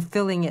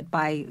fulfilling it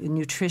by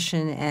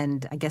nutrition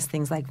and I guess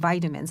things like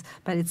vitamins.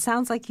 But it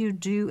sounds like you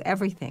do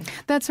everything.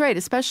 That's right,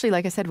 especially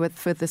like I said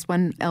with this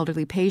one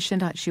elderly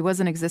patient. She was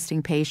an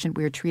existing patient.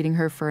 We were treating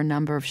her for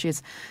she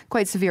has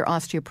quite severe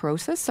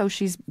osteoporosis, so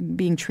she's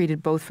being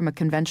treated both from a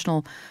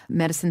conventional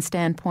medicine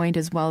standpoint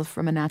as well as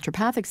from a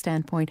naturopathic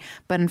standpoint.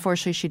 But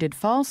unfortunately, she did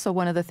fall. So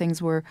one of the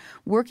things we're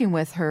working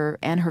with her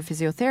and her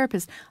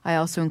physiotherapist, I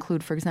also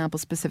include, for example,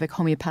 specific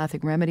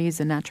homeopathic remedies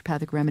and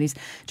naturopathic remedies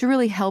to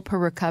really help her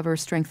recover,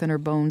 strengthen her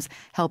bones,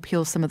 help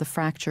heal some of the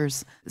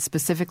fractures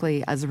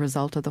specifically as a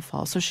result of the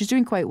fall. So she's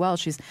doing quite well.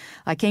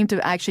 I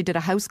actually did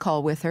a house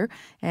call with her,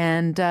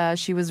 and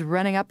she was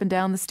running up and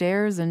down the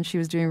stairs, and she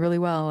was doing really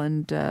well.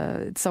 And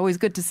it's always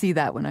good to see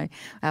that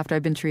after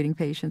I've been treating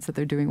patients that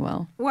they're doing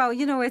well. Well,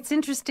 it's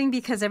interesting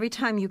because every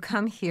time you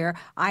come here,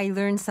 I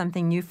learn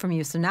something new from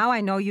you. So now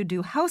I know you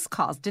do house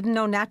calls. Didn't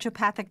know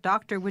naturopathic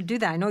doctor would do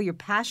that. I know you're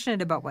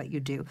passionate about what you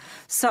do.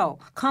 So,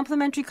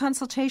 complimentary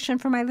consultation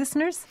for my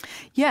listeners?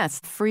 Yes,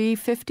 free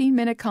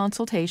 15-minute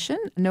consultation,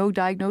 no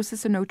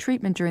diagnosis and no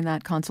treatment during that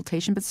that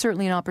consultation, but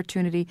certainly an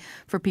opportunity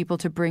for people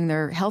to bring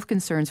their health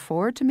concerns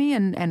forward to me,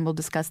 and we'll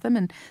discuss them,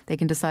 and they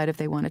can decide if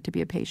they want it to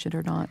be a patient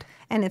or not.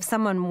 And if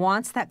someone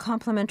wants that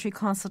complimentary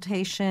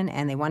consultation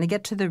and they want to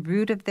get to the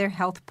root of their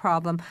health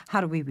problem,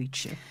 how do we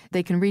reach you?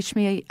 They can reach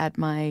me at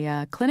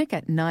my clinic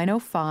at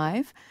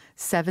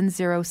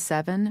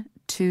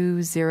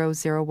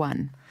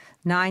 905-707-2001.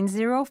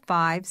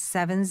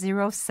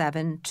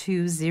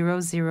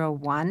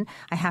 905-707-2001.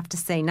 I have to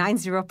say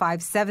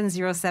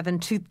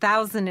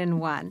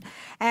 905-707-2001.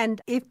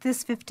 And if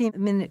this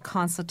 15-minute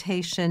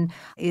consultation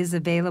is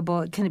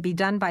available, can it be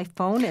done by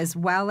phone as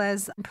well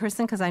as in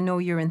person? Because I know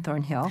you're in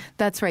Thornhill.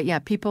 That's right, yeah.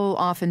 People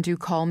often do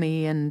call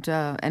me and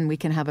we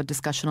can have a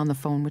discussion on the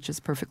phone, which is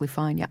perfectly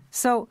fine, yeah.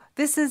 So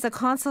this is a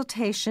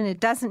consultation. It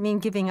doesn't mean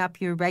giving up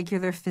your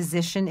regular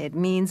physician. It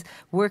means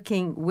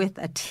working with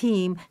a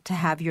team to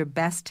have your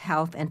best health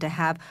and to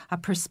have a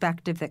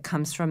perspective that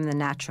comes from the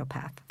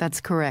naturopath.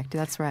 That's correct.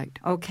 That's right.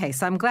 Okay,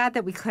 so I'm glad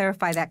that we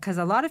clarify that, because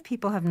a lot of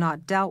people have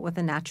not dealt with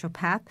a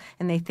naturopath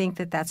and they think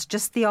that that's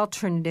just the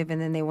alternative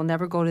and then they will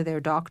never go to their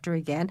doctor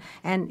again.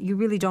 And you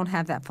really don't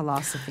have that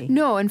philosophy.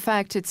 No, in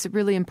fact, it's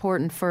really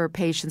important for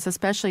patients,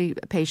 especially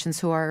patients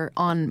who are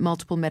on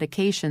multiple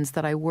medications,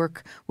 that I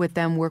work with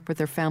them, work with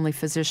their family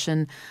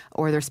physician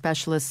or their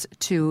specialist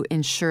to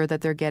ensure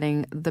that they're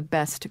getting the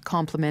best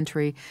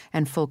complementary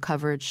and full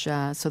coverage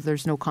so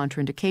there's no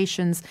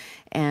contraindications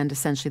and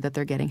essentially that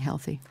they're getting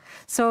healthy.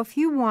 So if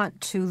you want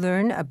to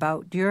learn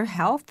about your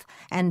health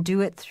and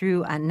do it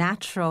through a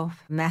natural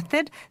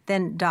method,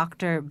 then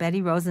Dr.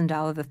 Betty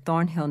Rosendahl of the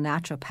Thornhill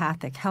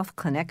Naturopathic Health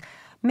Clinic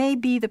may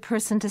be the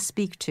person to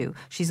speak to.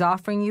 She's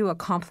offering you a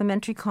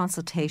complimentary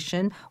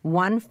consultation,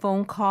 one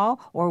phone call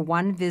or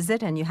one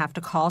visit, and you have to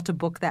call to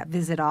book that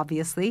visit,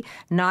 obviously,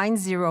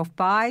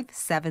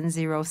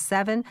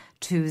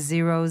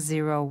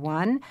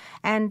 905-707-2001.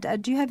 And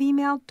do you have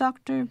email,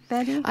 Dr.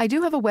 Betty? I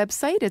do have a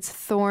website. It's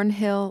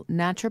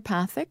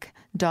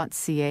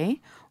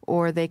thornhillnaturopathic.ca,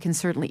 or they can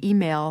certainly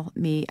email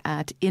me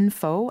at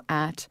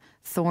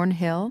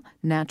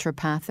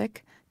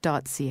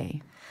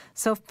info@thornhillnaturopathic.ca.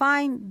 So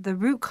find the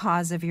root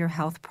cause of your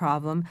health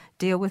problem,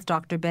 deal with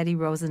Dr. Betty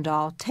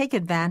Rosendahl, take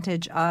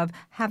advantage of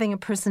having a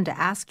person to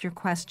ask your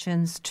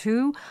questions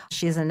to.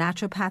 She is a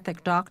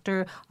naturopathic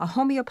doctor, a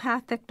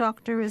homeopathic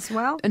doctor as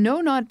well?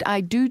 No,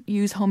 I do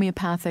use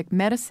homeopathic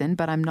medicine,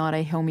 but I'm not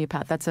a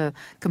homeopath. That's a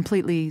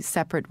completely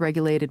separate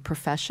regulated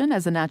profession.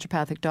 As a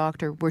naturopathic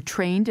doctor, we're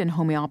trained in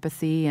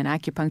homeopathy and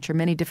acupuncture,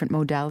 many different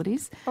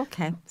modalities.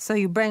 Okay, so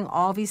you bring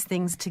all these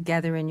things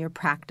together in your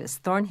practice.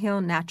 Thornhill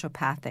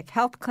Naturopathic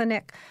Health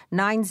Clinic,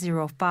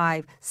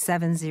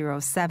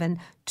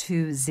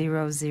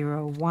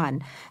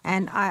 905-707-2001.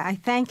 And I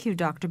thank you,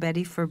 Dr.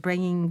 Betty, for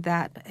bringing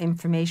that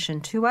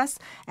information to us,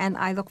 and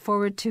I look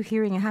forward to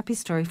hearing a happy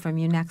story from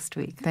you next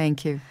week.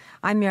 Thank you.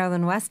 I'm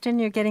Marilyn Weston.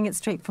 You're getting it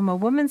straight from a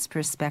woman's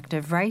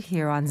perspective right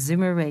here on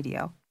Zoomer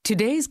Radio.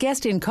 Today's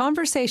guest in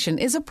conversation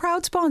is a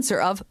proud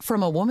sponsor of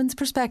From a Woman's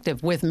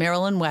Perspective with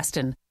Marilyn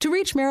Weston. To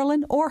reach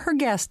Marilyn or her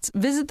guests,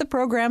 visit the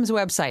program's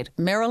website,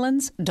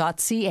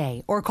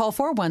 marilyns.ca, or call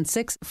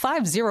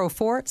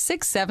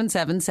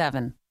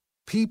 416-504-6777.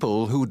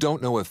 People who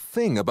don't know a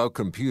thing about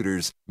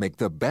computers make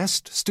the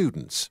best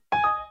students.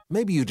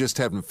 Maybe you just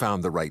haven't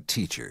found the right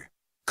teacher.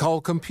 Call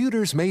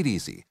Computers Made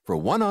Easy for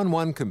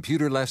one-on-one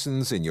computer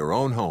lessons in your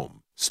own home,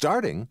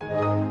 starting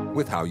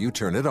with how you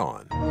turn it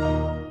on.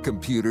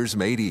 Computers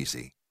Made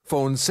Easy.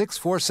 Phone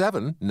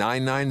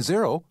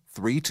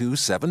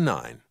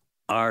 647-990-3279.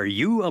 Are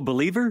you a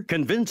believer?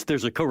 Convinced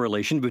there's a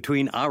correlation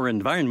between our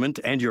environment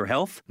and your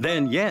health?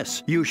 Then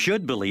yes, you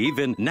should believe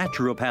in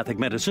naturopathic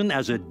medicine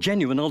as a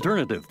genuine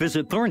alternative.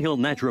 Visit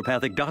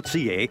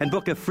thornhillnaturopathic.ca and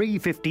book a free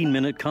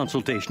 15-minute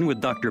consultation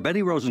with Dr.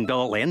 Betty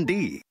Rosendahl,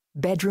 ND.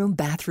 Bedroom,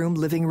 bathroom,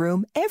 living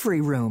room,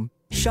 every room.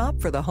 Shop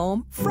for the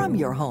home from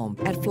your home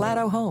at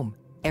Flatto Home.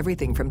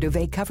 Everything from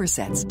duvet cover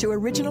sets to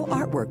original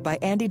artwork by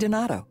Andy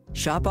Donato.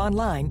 Shop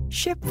online,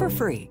 ship for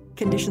free.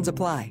 Conditions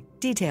apply.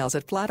 Details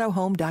at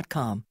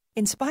flattohome.com.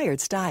 Inspired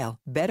style,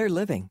 better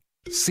living.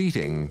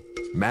 Seating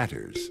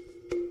matters.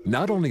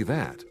 Not only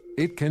that,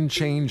 it can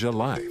change a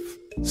life.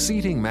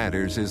 Seating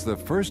Matters is the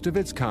first of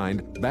its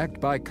kind, backed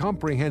by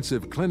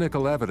comprehensive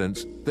clinical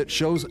evidence that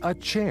shows a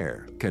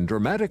chair can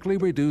dramatically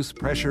reduce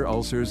pressure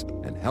ulcers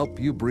and help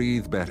you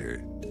breathe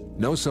better.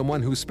 Know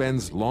someone who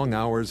spends long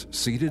hours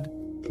seated?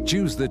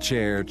 Choose the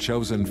chair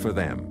chosen for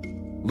them.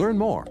 Learn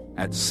more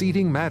at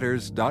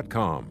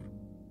seatingmatters.com.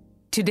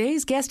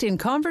 Today's guest in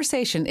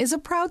conversation is a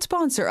proud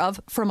sponsor of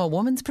From a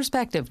Woman's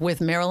Perspective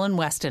with Marilyn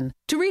Weston.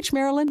 To reach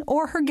Marilyn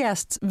or her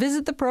guests,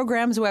 visit the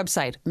program's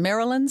website,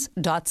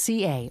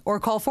 marilyns.ca, or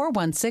call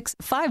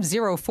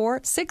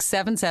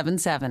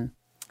 416-504-6777.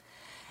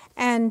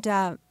 And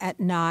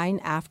at 9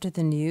 after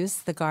the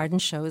news, the garden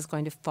show is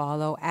going to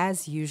follow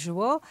as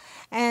usual.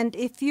 And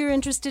if you're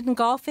interested in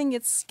golfing,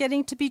 it's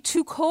getting to be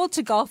too cold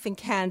to golf in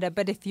Canada.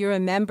 But if you're a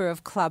member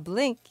of Club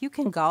Link, you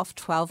can golf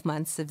 12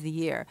 months of the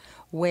year.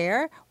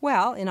 Where?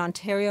 Well, in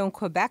Ontario and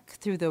Quebec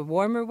through the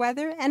warmer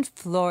weather, and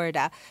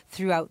Florida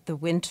throughout the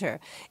winter.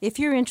 If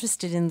you're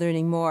interested in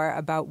learning more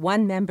about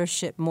One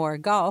Membership More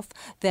Golf,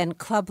 then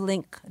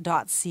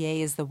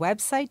clublink.ca is the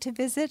website to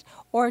visit,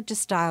 or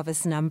just dial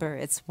this number.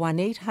 It's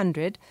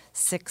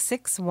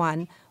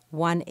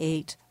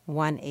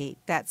 1-800-661-1818.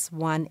 That's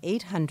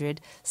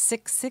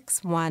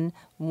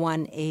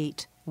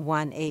 1-800-661-1818.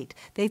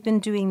 They've been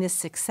doing this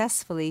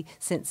successfully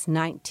since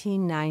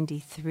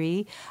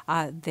 1993.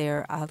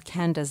 They're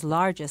Canada's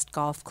largest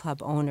golf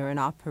club owner and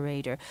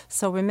operator.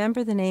 So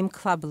remember the name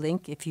Club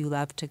Link if you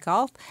love to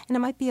golf, and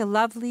it might be a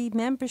lovely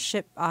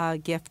membership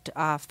gift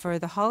for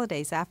the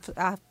holidays.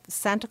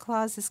 Santa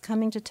Claus is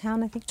coming to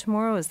town. I think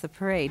tomorrow is the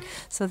parade.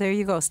 So there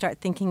you go. Start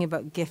thinking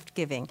about gift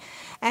giving.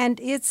 And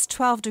it's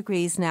 12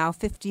 degrees now,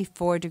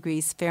 54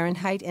 degrees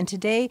Fahrenheit. And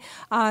today,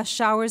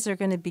 showers are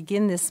going to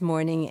begin this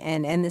morning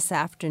and end this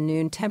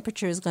afternoon.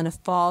 Temperature is going to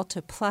fall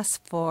to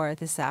 +4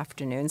 this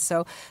afternoon.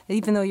 So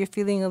even though you're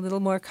feeling a little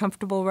more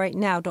comfortable right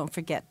now, don't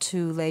forget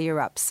to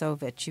layer up so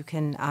that you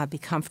can be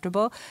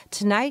comfortable.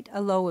 Tonight,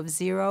 a low of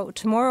 0.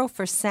 Tomorrow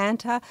for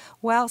Santa,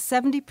 well,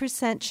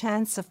 70%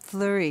 chance of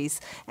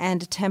flurries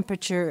and a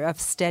temperature of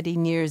steady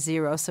near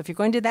 0. So if you're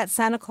going to that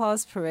Santa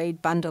Claus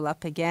parade, bundle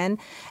up again.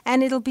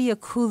 And it'll be a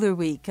cooler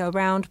week,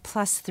 around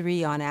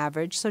 +3 on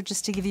average. So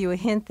just to give you a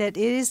hint that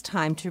it is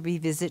time to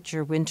revisit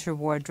your winter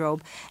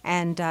wardrobe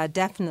and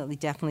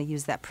definitely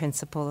use that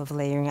principle of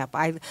layering up.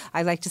 I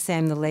like to say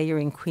I'm the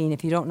layering queen.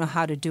 If you don't know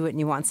how to do it and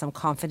you want some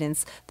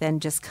confidence, then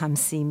just come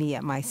see me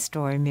at my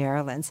store in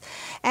Maryland's.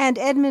 And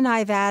Edmund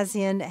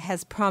Ivazian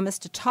has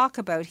promised to talk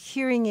about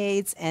hearing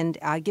aids and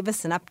give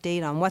us an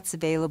update on what's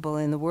available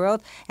in the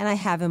world. And I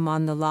have him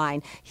on the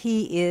line.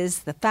 He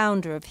is the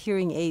founder of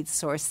Hearing Aid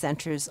Source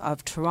Centers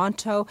of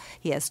Toronto.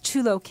 He has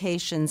 2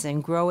 locations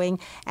and growing,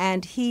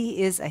 and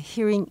he is a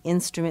hearing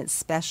instrument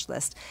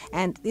specialist.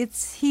 And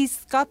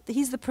he's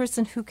the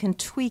person who can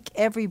tweak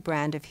every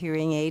brand of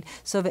hearing aid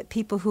so that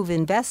people who've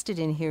invested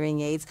in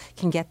hearing aids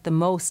can get the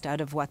most out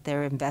of what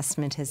their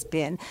investment has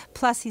been.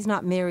 Plus, he's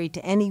not married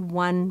to any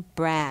one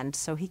brand,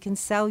 so he can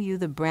sell you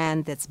the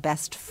brand that's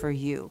best for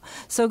you.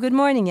 So good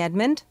morning,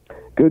 Edmund.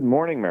 Good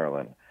morning,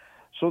 Marilyn.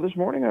 So this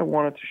morning I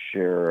wanted to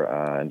share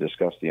and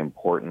discuss the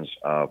importance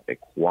of a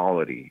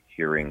quality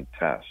hearing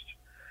test.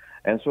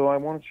 And so I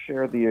wanted to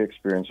share the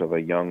experience of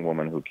a young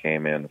woman who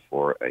came in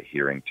for a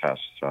hearing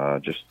test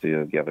just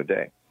the other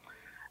day.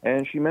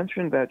 And she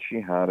mentioned that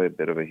she had a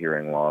bit of a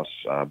hearing loss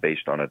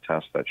based on a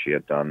test that she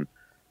had done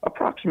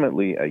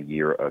approximately a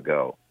year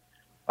ago.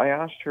 I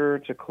asked her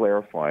to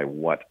clarify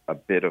what a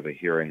bit of a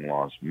hearing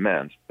loss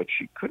meant, but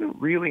she couldn't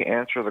really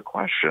answer the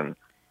question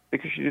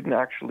because she didn't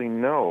actually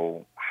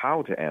know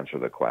how to answer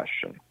the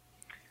question.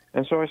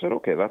 And so I said,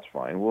 okay, that's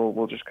fine.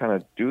 We'll just kind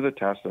of do the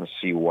test and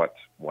see what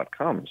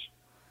comes.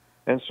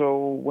 And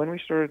so when we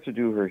started to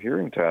do her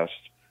hearing test,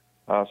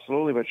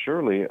 slowly but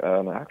surely,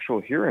 an actual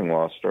hearing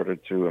loss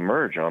started to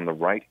emerge on the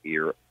right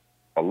ear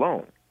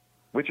alone,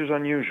 which is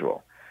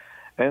unusual.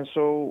 And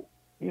so,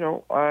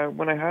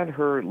 when I had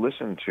her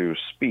listen to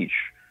speech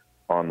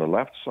on the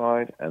left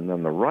side and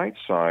then the right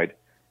side,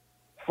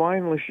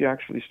 finally she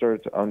actually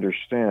started to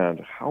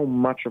understand how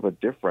much of a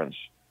difference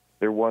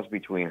there was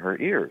between her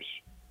ears.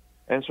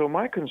 And so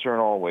my concern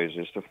always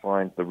is to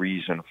find the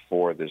reason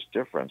for this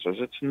difference, as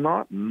it's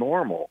not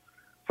normal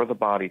for the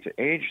body to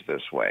age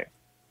this way.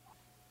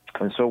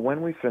 And so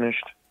when we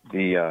finished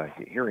the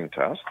hearing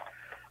test,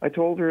 I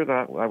told her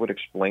that I would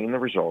explain the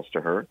results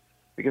to her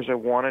because I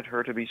wanted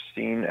her to be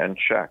seen and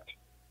checked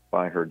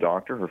by her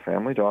doctor, her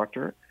family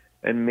doctor,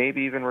 and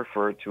maybe even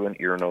referred to an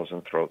ear, nose,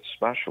 and throat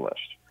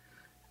specialist.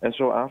 And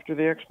so after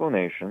the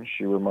explanation,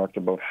 she remarked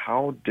about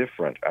how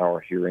different our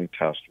hearing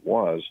test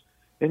was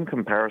in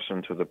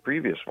comparison to the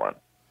previous one.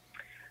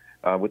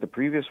 With the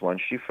previous one,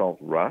 she felt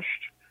rushed,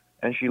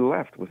 and she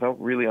left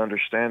without really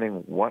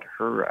understanding what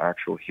her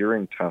actual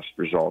hearing test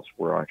results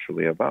were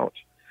actually about.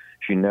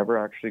 She never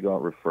actually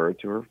got referred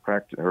to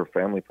her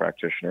family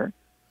practitioner.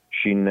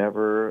 She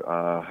never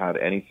had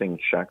anything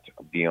checked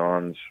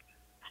beyond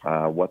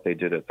what they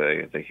did at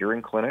the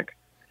hearing clinic.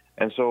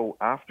 And so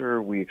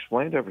after we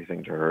explained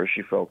everything to her,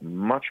 she felt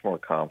much more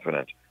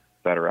confident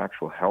that her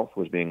actual health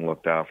was being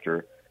looked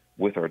after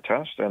with our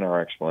test and our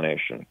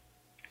explanation.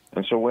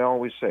 And so we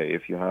always say,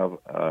 if you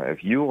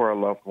or a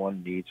loved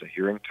one needs a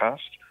hearing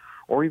test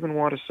or even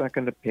want a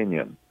second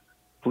opinion,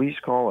 please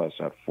call us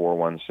at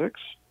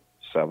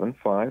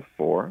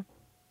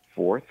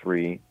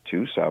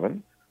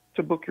 416-754-4327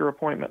 to book your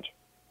appointment.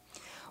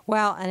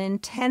 Well, an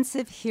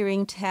intensive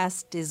hearing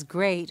test is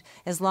great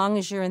as long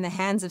as you're in the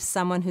hands of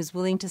someone who's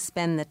willing to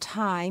spend the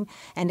time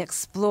and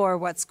explore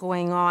what's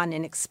going on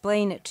and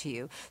explain it to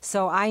you.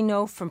 So I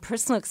know from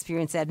personal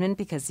experience, Edmund,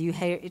 because you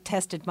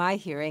tested my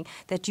hearing,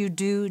 that you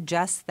do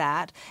just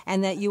that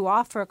and that you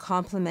offer a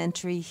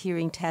complimentary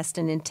hearing test,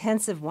 an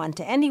intensive one,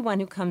 to anyone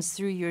who comes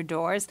through your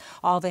doors.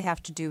 All they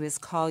have to do is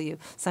call you.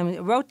 So I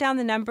wrote down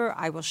the number.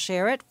 I will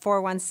share it,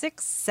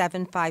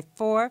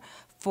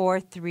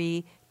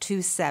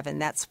 416-754-4327.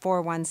 That's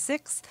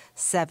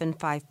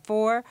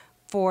 416-754-4327.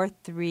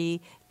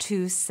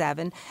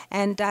 4327.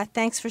 And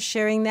thanks for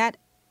sharing that.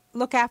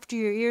 Look after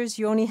your ears.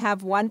 You only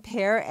have one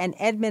pair, and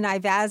Edmund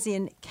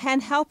Ivazian can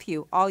help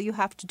you. All you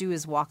have to do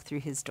is walk through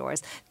his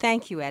doors.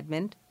 Thank you,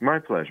 Edmund. My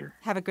pleasure.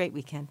 Have a great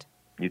weekend.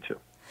 You too.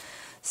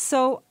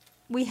 So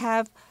we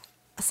have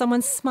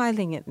someone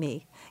smiling at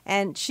me,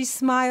 and she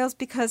smiles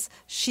because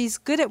she's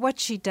good at what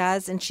she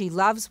does and she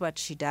loves what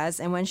she does,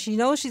 and when she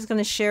knows she's going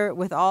to share it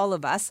with all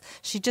of us,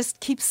 she just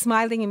keeps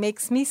smiling and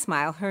makes me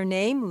smile. Her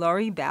name,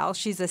 Lori Bell.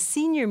 She's a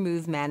senior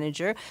move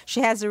manager.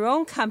 She has her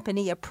own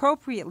company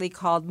appropriately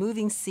called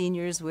Moving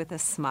Seniors with a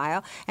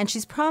Smile, and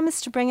she's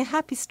promised to bring a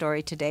happy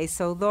story today.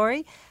 So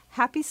Lori,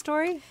 happy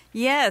story?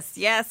 Yes.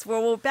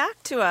 Well, we're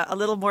back to a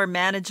little more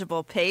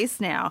manageable pace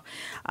now.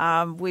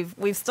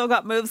 We've still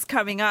got moves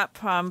coming up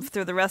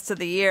through the rest of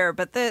the year,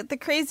 but the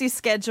crazy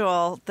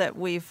schedule that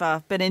we've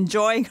been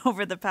enjoying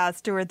over the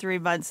past 2 or 3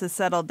 months has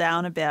settled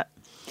down a bit.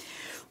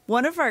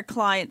 One of our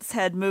clients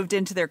had moved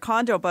into their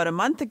condo about a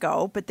month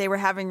ago, but they were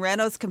having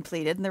renos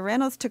completed, and the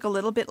renos took a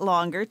little bit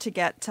longer to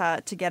get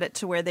it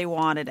to where they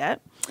wanted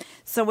it.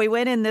 So we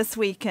went in this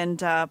week and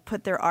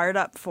put their art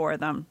up for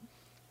them.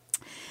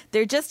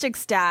 They're just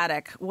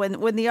ecstatic.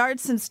 When the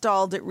art's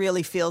installed, it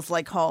really feels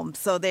like home.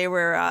 So they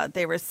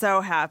were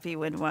so happy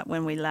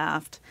when we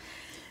left.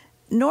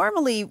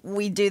 Normally,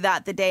 we do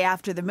that the day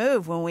after the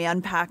move when we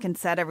unpack and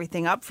set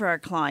everything up for our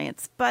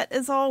clients. But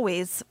as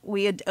always,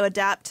 we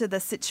adapt to the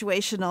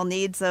situational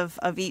needs of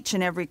each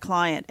and every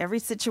client. Every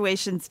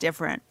situation's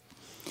different.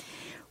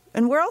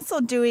 And we're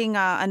also doing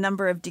a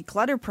number of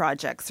declutter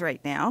projects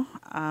right now.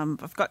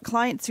 I've got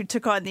clients who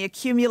took on the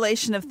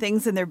accumulation of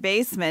things in their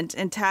basement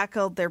and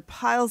tackled their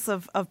piles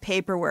of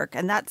paperwork,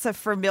 and that's a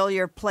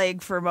familiar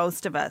plague for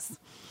most of us.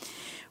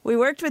 We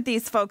worked with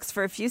these folks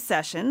for a few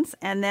sessions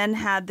and then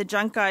had the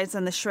junk guys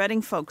and the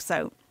shredding folks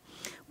out.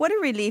 What a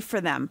relief for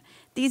them.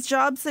 These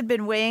jobs had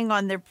been weighing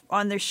on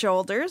their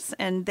shoulders,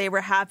 and they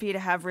were happy to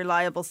have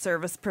reliable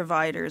service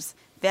providers,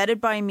 vetted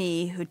by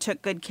me, who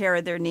took good care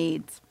of their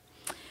needs.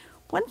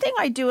 One thing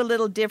I do a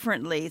little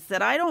differently is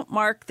that I don't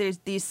mark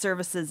these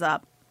services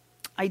up.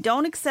 I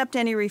don't accept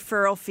any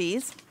referral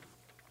fees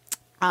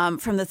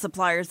from the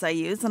suppliers I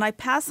use, and I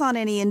pass on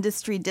any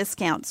industry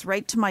discounts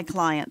right to my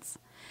clients.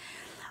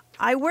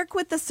 I work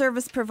with the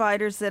service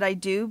providers that I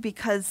do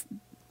because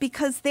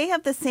they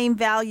have the same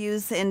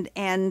values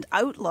and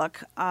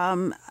outlook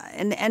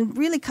and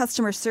really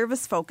customer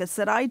service focus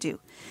that I do.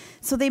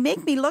 So they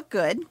make me look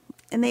good,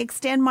 and they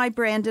extend my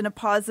brand in a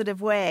positive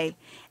way.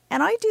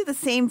 And I do the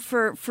same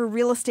for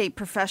real estate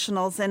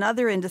professionals and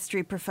other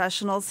industry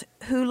professionals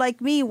who,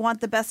 like me,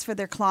 want the best for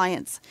their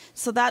clients.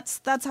 So that's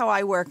how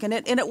I work, and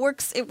it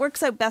works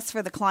out best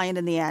for the client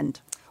in the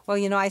end.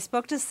 Well, I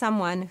spoke to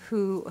someone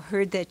who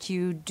heard that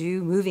you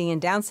do moving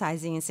and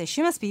downsizing and say,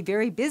 she must be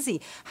very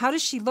busy. How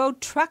does she load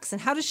trucks?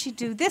 And how does she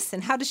do this?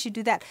 And how does she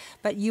do that?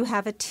 But you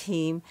have a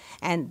team,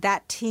 and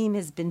that team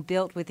has been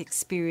built with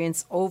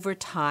experience over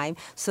time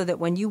so that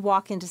when you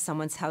walk into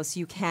someone's house,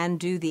 you can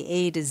do the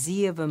A to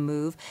Z of a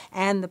move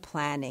and the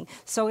planning.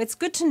 So it's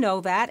good to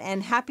know that,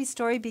 and happy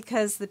story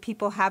because the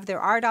people have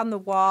their art on the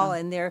wall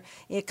and they're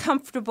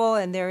comfortable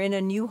and they're in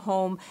a new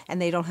home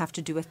and they don't have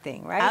to do a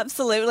thing, right?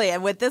 Absolutely.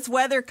 And with this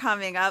weather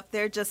coming up,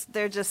 they're just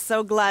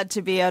so glad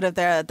to be out of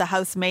the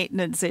house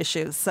maintenance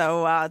issues.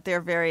 So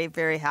they're very,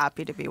 very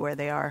happy to be where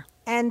they are.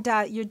 And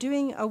you're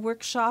doing a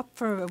workshop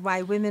for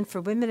Women for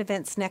Women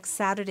events next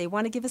Saturday.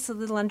 Want to give us a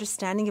little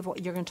understanding of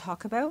what you're going to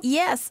talk about?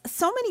 Yes.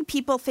 So many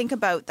people think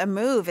about the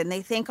move and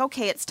they think,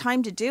 okay, it's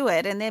time to do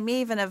it. And they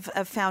may even have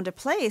found a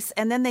place.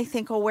 And then they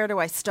think, oh, where do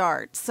I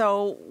start?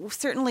 So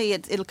certainly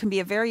it can be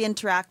a very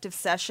interactive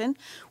session.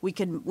 We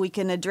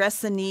can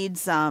address the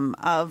needs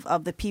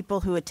of the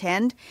people who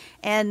attend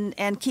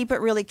and keep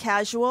it really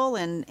casual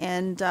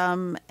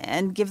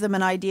and give them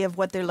an idea of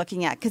what they're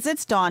looking at. Because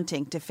it's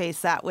daunting to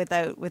face that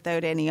without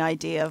any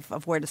idea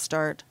of where to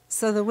start.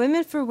 So the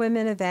Women for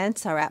Women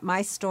events are at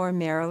my store,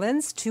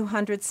 Maryland's,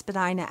 200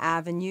 Spadina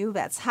Avenue.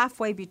 That's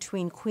halfway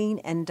between Queen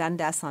and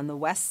Dundas on the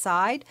west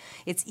side.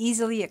 It's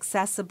easily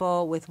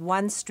accessible with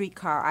one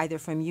streetcar, either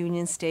from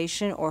Union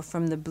Station or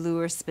from the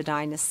Bloor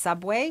Spadina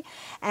subway.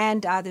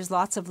 And there's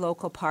lots of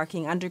local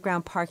parking.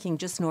 Underground parking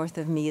just north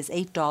of me is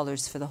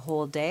 $8 for the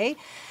whole day.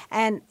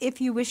 And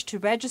if you wish to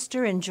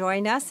register and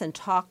join us and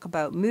talk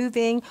about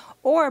moving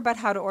or about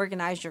how to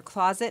organize your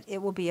closet,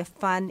 it will be a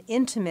fun,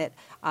 intimate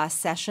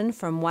session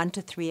from 1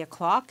 to 3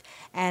 o'clock,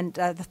 and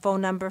the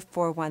phone number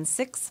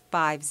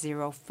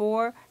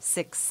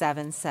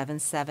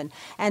 416-504-6777.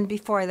 And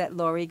before I let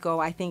Lori go,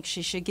 I think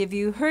she should give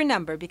you her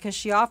number because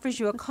she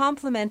offers you a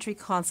complimentary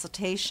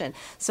consultation.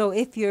 So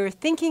if you're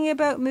thinking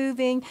about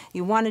moving,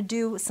 you want to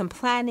do some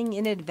planning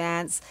in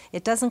advance,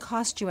 it doesn't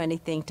cost you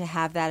anything to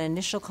have that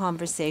initial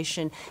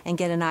conversation and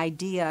get an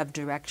idea of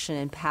direction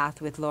and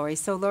path with Lori.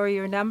 So Lori,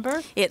 your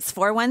number? It's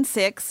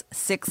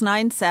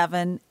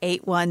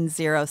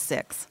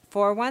 416-697-8106.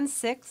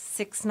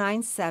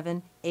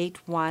 416-697-8106.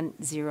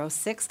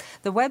 8106.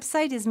 The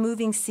website is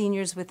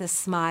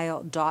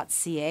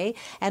movingseniorswithasmile.ca,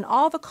 and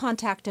all the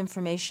contact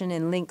information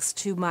and links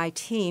to my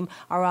team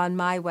are on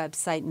my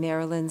website,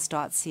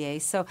 marilyns.ca.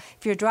 So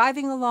if you're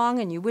driving along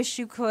and you wish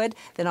you could,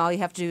 then all you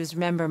have to do is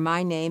remember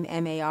my name,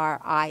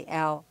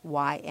 MARILYNS,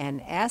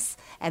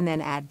 and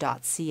then add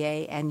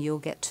 .ca, and you'll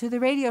get to the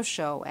radio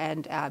show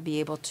and be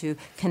able to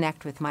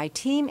connect with my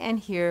team and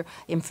hear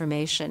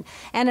information.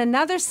 And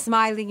another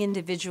smiling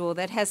individual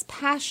that has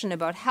passion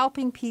about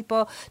helping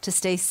people to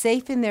stay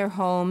safe in their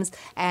homes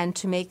and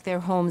to make their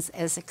homes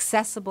as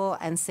accessible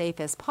and safe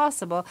as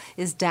possible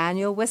is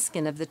Daniel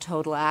Wiskin of the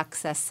Total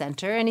Access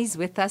Center, and he's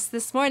with us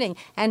this morning.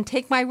 And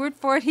take my word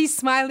for it, he's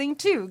smiling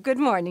too. Good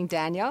morning,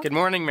 Daniel. Good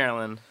morning,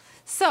 Marilyn.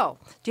 So,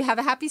 do you have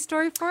a happy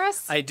story for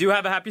us? I do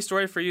have a happy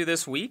story for you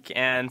this week.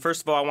 And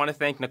first of all, I want to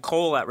thank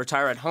Nicole at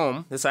Retire at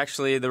Home. The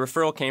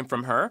referral came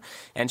from her,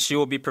 and she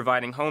will be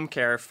providing home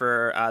care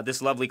for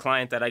this lovely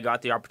client that I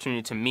got the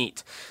opportunity to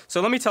meet.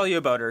 So let me tell you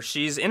about her.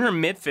 She's in her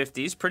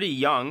mid-50s, pretty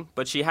young,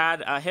 but she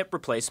had a hip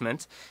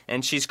replacement,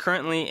 and she's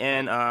currently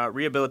in a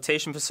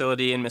rehabilitation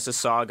facility in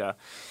Mississauga.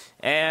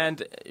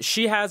 And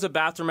she has a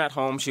bathroom at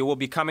home. She will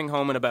be coming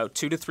home in about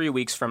 2 to 3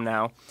 weeks from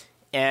now,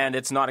 and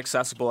it's not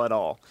accessible at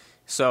all.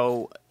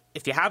 So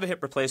if you have a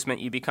hip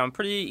replacement, you become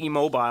pretty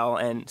immobile,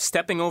 and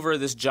stepping over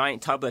this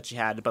giant tub that she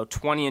had, about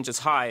 20 inches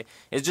high,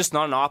 is just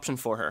not an option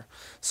for her.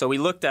 So we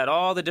looked at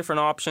all the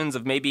different options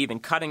of maybe even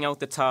cutting out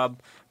the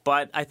tub,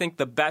 but I think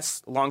the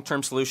best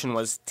long-term solution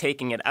was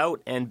taking it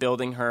out and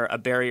building her a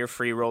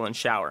barrier-free roll-in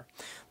shower.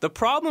 The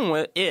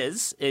problem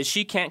is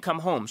she can't come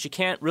home. She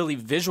can't really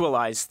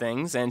visualize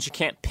things, and she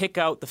can't pick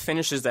out the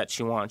finishes that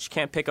she wants. She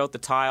can't pick out the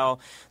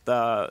tile,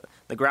 the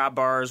grab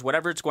bars,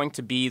 whatever it's going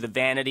to be, the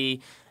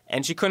vanity,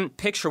 and she couldn't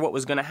picture what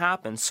was going to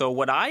happen. So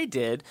what I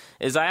did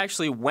is I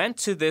actually went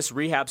to this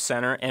rehab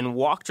center and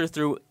walked her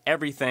through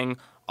everything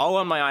all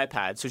on my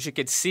iPad so she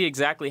could see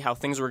exactly how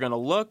things were going to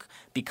look,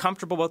 be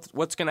comfortable with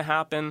what's going to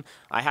happen.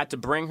 I had to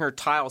bring her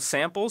tile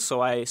samples,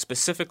 so I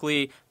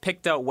specifically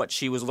picked out what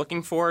she was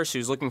looking for. She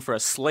was looking for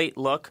a slate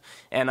look,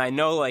 and I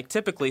know, like,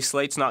 typically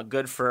slate's not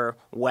good for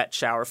wet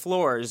shower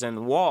floors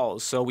and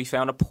walls, so we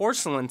found a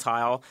porcelain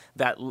tile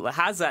that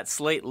has that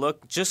slate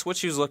look, just what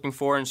she was looking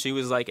for, and she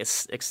was, like,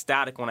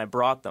 ecstatic when I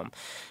brought them.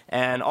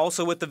 And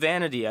also with the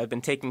vanity, I've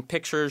been taking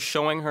pictures,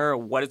 showing her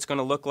what it's going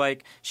to look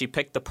like. She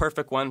picked the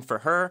perfect one for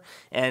her,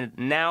 and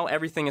now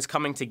everything is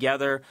coming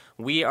together.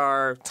 We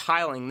are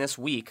tiling this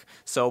week,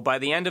 so by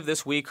the end of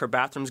this week, her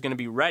bathroom's going to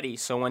be ready.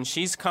 So when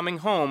she's coming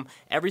home,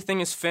 everything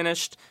is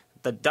finished.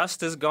 The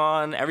dust is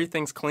gone,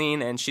 everything's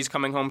clean, and she's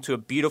coming home to a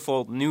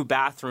beautiful new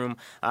bathroom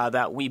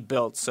that we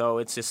built. So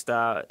it's just,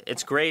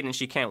 it's great, and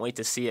she can't wait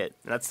to see it.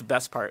 That's the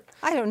best part.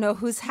 I don't know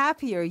who's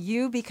happier,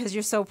 you because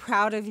you're so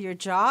proud of your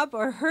job,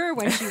 or her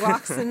when she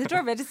walks in the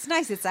door. But it's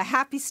nice. It's a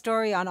happy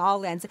story on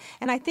all ends.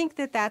 And I think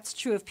that that's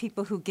true of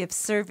people who give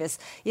service.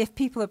 If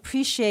people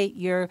appreciate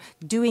your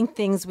doing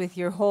things with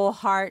your whole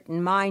heart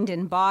and mind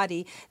and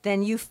body,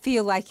 then you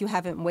feel like you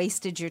haven't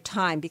wasted your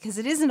time, because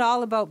it isn't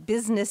all about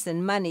business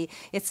and money.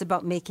 It's about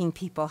making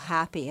people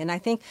happy. And I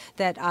think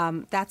that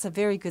that's a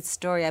very good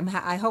story.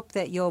 I hope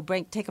that you'll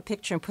take a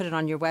picture and put it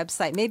on your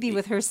website, maybe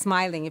with her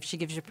smiling if she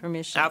gives you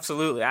permission.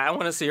 Absolutely. I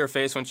want to see her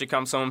face when she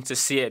comes home to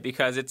see it,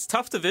 because it's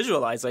tough to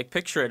visualize. Like,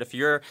 picture it. If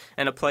you're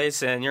in a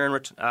place and you're in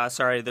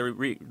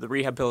the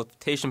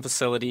rehabilitation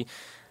facility,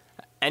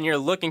 and you're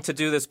looking to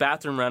do this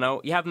bathroom reno,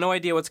 you have no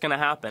idea what's going to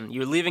happen.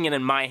 You're leaving it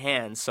in my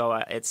hands, so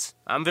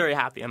I'm very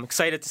happy. I'm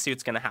excited to see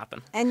what's going to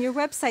happen. And your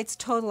website's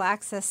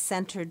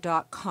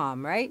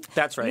totalaccesscenter.com, right?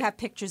 That's right. You have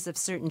pictures of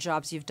certain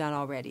jobs you've done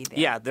already there.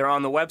 Yeah, they're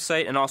on the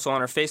website and also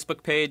on our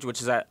Facebook page,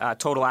 which is at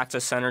Total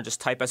Access Center. Just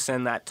type us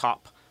in that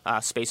top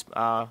space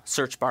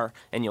search bar,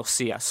 and you'll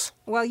see us.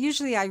 Well,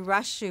 usually I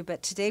rush you,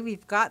 but today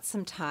we've got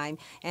some time,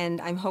 and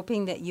I'm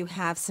hoping that you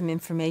have some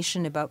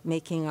information about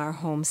making our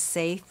homes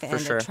safe and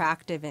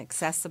attractive and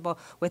accessible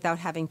without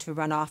having to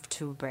run off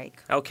to a break.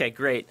 Okay,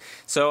 great.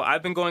 So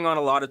I've been going on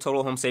a lot of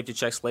total home safety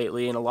checks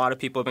lately, and a lot of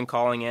people have been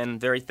calling in.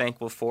 Very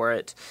thankful for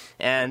it.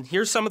 And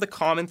here's some of the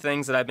common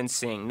things that I've been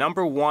seeing.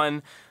 Number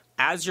one,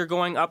 as you're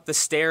going up the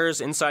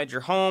stairs inside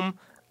your home,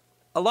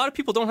 a lot of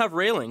people don't have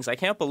railings. I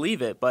can't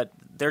believe it, but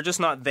they're just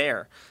not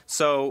there.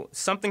 So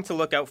something to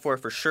look out for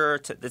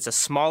sure. It's a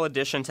small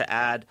addition to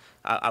add.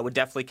 I would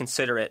definitely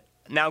consider it.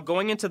 Now,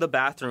 going into the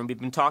bathroom, we've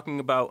been talking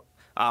about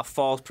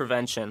falls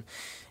prevention.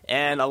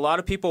 And a lot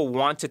of people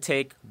want to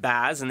take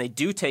baths, and they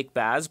do take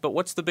baths, but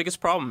what's the biggest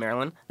problem,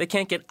 Marilyn? They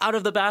can't get out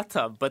of the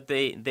bathtub, but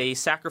they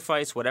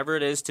sacrifice whatever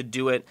it is to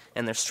do it,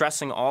 and they're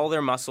stressing all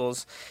their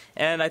muscles.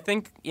 And I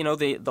think,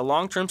 the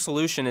long-term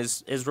solution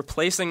is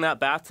replacing that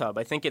bathtub.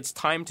 I think it's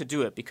time to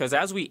do it, because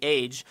as we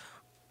age,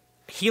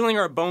 healing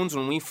our bones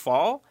when we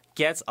fall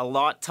gets a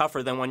lot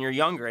tougher than when you're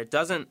younger. It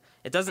doesn't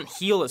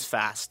heal as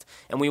fast,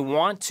 and we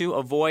want to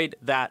avoid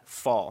that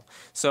fall.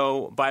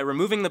 So by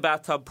removing the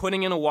bathtub,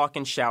 putting in a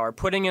walk-in shower,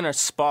 putting in a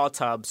spa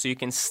tub so you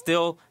can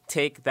still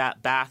take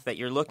that bath that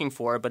you're looking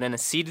for, but in a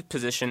seated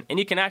position, and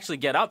you can actually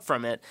get up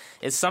from it,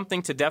 is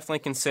something to definitely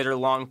consider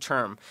long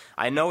term.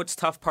 I know it's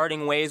tough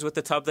parting ways with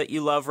the tub that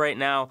you love right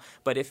now,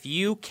 but if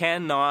you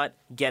cannot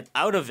get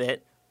out of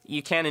it,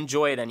 you can't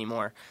enjoy it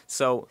anymore.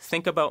 So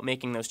think about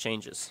making those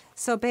changes.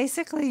 So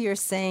basically you're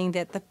saying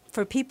that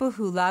for people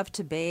who love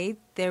to bathe,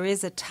 there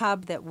is a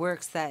tub that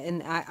works that,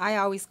 and I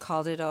always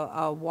called it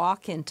a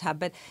walk-in tub,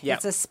 but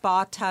it's a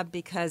spa tub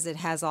because it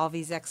has all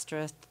these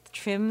extra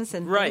trims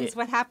and things.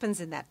 What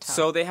happens in that tub?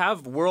 So they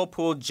have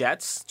whirlpool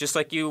jets, just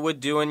like you would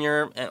do in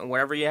your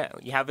wherever you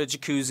have a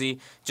jacuzzi,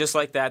 just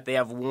like that. They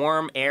have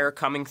warm air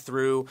coming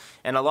through,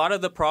 and a lot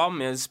of the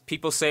problem is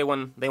people say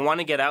when they want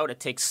to get out, it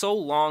takes so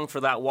long for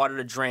that water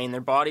to drain.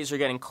 Their bodies are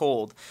getting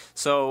cold.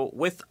 So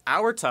with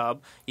our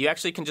tub, you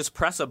actually can just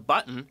press a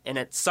button, and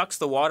it sucks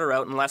the water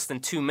out in less than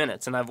 2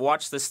 minutes. And I've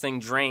watched this thing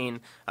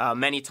drain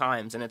many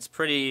times, and it's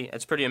pretty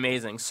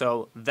amazing.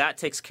 So that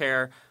takes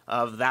care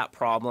of that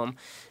problem.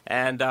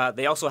 And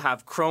they also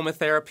have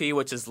chromotherapy,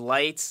 which is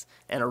lights,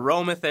 and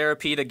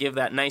aromatherapy to give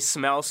that nice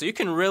smell. So you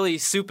can really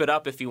soup it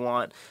up if you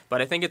want.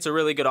 But I think it's a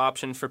really good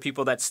option for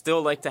people that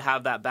still like to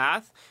have that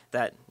bath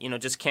that,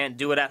 just can't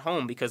do it at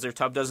home because their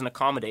tub doesn't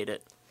accommodate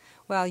it.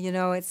 Well,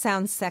 it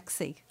sounds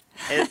sexy.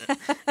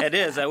 It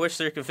is. I wish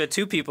there could fit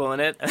 2 people in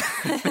it. I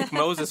think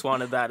Moses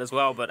wanted that as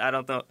well, but I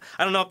don't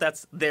know if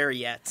that's there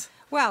yet.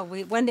 Well,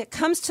 when it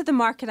comes to the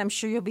market, I'm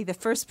sure you'll be the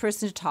first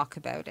person to talk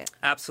about it.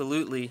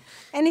 Absolutely.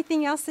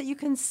 Anything else that you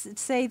can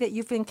say that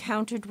you've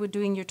encountered with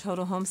doing your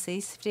total home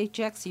safety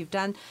checks? You've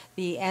done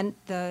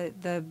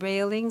the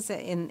railings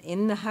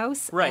in the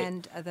house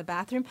and the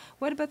bathroom.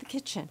 What about the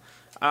kitchen?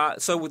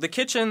 So with the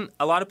kitchen,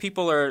 a lot of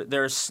people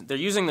they're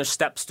using their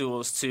step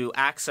stools to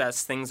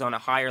access things on a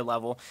higher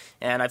level,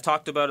 and I've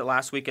talked about it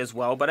last week as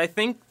well. But I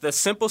think the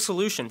simple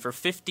solution for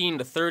 $15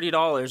 to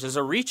 $30 is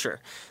a reacher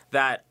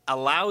that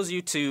allows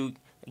you to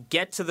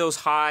get to those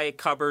high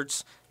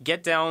cupboards,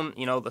 get down,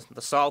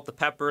 the salt, the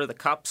pepper, the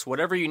cups,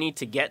 whatever you need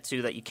to get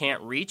to that you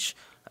can't reach.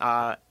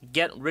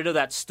 Get rid of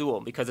that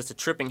stool because it's a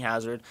tripping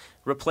hazard.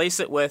 Replace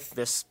it with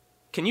this.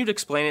 Can you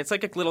explain it? It's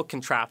like a little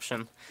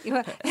contraption.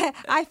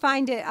 I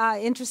find it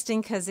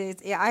interesting because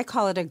I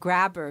call it a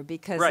grabber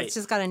because it's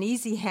just got an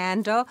easy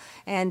handle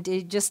and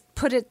you just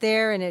put it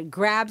there and it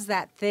grabs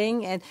that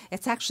thing, and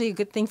it's actually a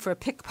good thing for a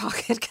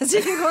pickpocket because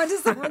you can go into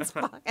someone's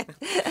pocket.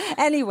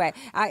 Anyway,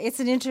 it's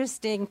an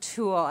interesting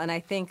tool, and I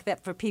think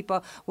that for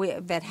people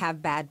that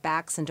have bad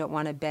backs and don't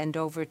want to bend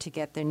over to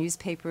get their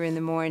newspaper in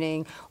the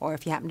morning, or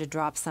if you happen to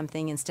drop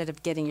something, instead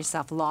of getting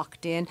yourself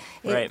locked in,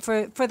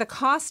 for the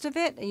cost of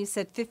it, you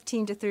said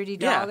 $15 to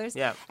 $30.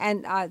 Yeah.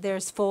 And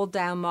there's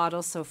fold-down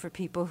models, so for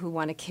people who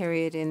want to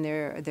carry it in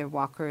their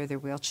walker or their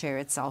wheelchair,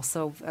 it's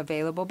also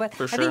available. But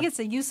I think it's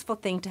a useful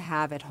thing to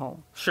have at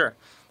home. Sure.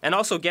 And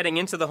also getting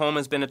into the home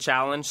has been a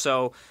challenge.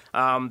 So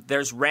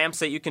there's ramps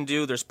that you can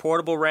do. There's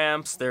portable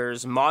ramps.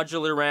 There's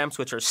modular ramps,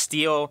 which are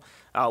steel.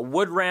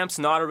 Wood ramps,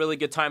 not a really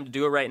good time to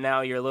do it right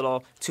now. You're a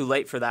little too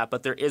late for that.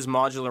 But there is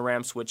modular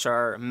ramps, which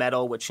are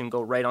metal, which can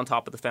go right on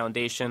top of the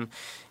foundation.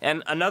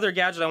 And another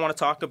gadget I want to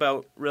talk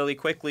about really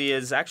quickly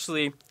is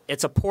actually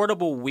it's a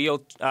portable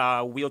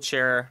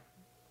wheelchair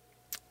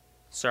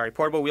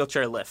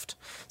lift.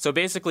 So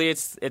basically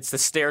it's the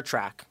stair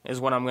track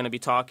is what I'm going to be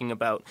talking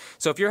about.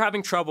 So if you're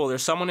having trouble,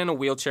 there's someone in a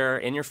wheelchair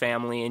in your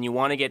family and you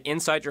want to get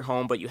inside your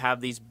home, but you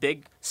have these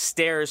big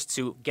stairs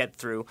to get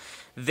through.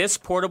 This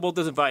portable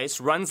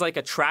device runs like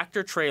a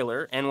tractor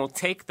trailer and will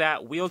take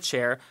that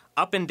wheelchair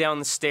up and down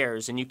the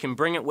stairs, and you can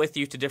bring it with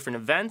you to different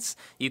events.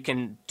 You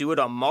can do it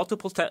on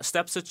multiple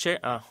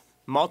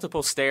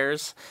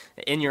stairs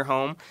in your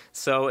home.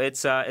 So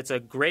it's a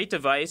great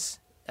device.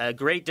 A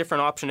great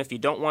different option if you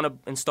don't want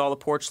to install a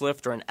porch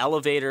lift or an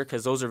elevator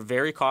because those are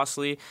very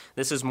costly.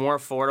 This is more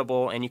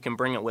affordable and you can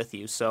bring it with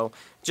you. So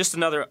just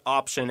another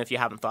option if you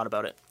haven't thought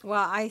about it.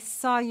 Well, I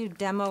saw you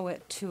demo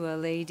it to a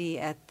lady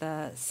at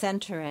the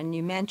center, and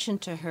you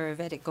mentioned to her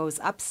that it goes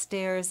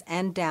upstairs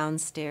and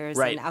downstairs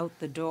and out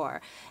the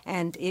door.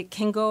 And it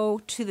can go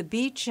to the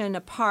beach and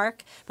a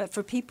park, but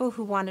for people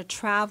who want to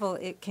travel,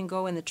 it can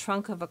go in the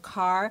trunk of a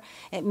car.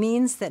 It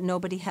means that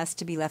nobody has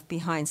to be left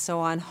behind.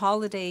 So on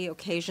holiday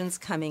occasions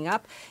coming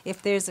up,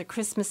 if there's a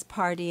Christmas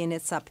party and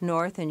it's up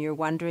north and you're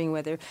wondering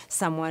whether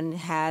someone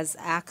has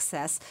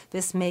access,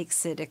 this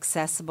makes it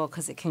accessible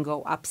because it can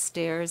go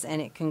upstairs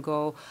and it can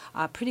go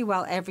pretty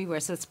well everywhere.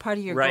 So it's part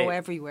of your Go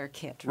Everywhere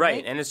kit, right?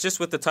 Right, and it's just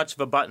with the touch of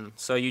a button.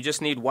 So you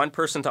just need one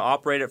person to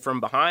operate it from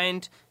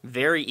behind.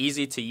 Very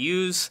easy to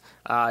use.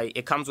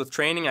 It comes with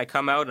training. I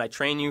come out and I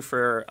train you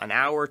for an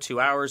hour, 2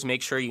 hours,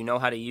 make sure you know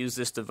how to use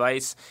this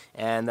device,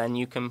 and then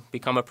you can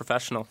become a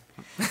professional.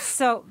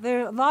 So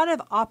there are a lot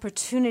of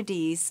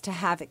opportunities to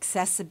have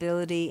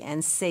accessibility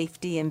and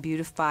safety and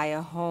beautify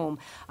a home.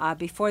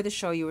 Before the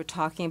show, you were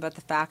talking about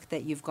the fact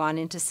that you've gone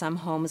into some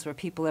homes where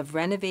people have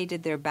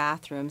renovated their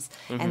bathrooms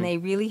and they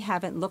really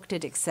haven't looked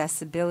at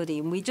accessibility.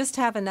 And we just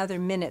have another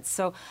minute,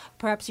 so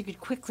perhaps you could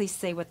quickly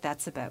say what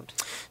that's about.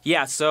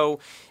 Yeah, so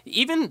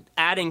even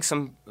adding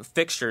some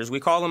fixtures, we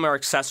call them our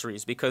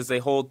accessories because they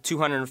hold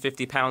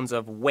 250 pounds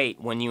of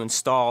weight when you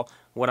install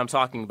what I'm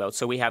talking about.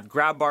 So we have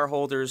grab bar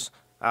holders,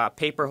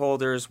 paper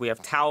holders, we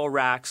have towel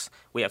racks,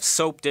 we have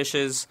soap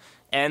dishes,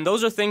 and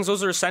those are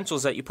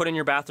essentials that you put in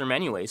your bathroom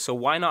anyway. So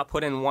why not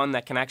put in one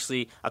that can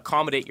actually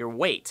accommodate your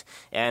weight?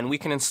 And we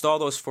can install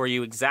those for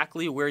you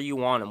exactly where you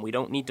want them. We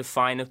don't need to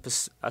find a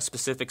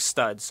specific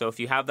stud. So if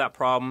you have that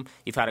problem,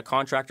 you've had a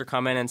contractor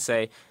come in and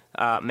say,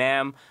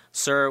 ma'am,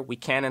 sir, we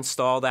can't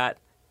install that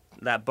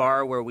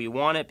bar where we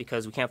want it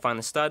because we can't find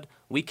the stud,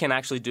 we can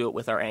actually do it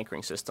with our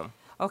anchoring system.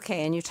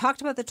 Okay, and you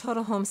talked about the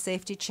Total Home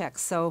Safety Check.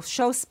 So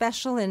show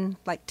special in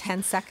like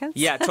 10 seconds?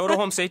 Yeah, Total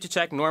Home Safety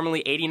Check,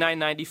 normally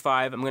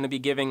 $89.95. I'm going to be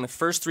giving the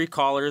first 3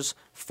 callers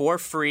for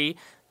free,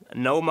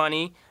 no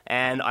money,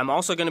 and I'm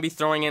also going to be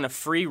throwing in a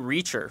free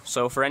reacher.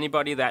 So for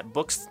anybody that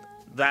books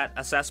that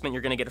assessment,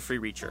 you're going to get a free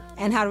reacher.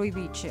 And how do we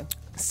reach you?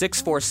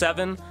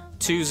 647-206-6409.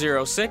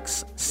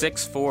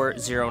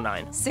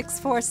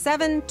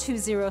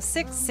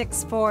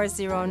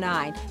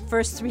 647-206-6409.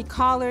 First 3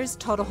 callers,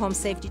 Total Home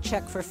Safety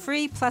Check for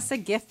free, plus a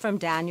gift from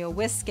Daniel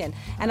Wiskin.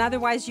 And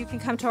otherwise, you can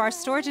come to our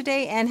store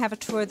today and have a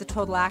tour of the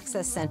Total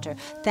Access Center.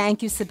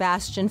 Thank you,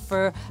 Sebastian,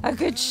 for a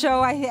good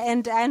show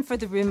and for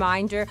the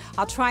reminder.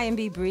 I'll try and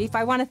be brief.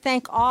 I want to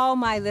thank all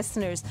my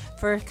listeners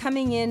for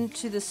coming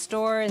into the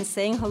store and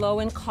saying hello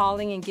and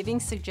calling and giving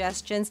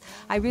suggestions.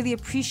 I really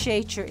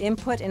appreciate your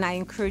input, and I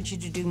encourage you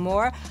to do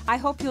more. I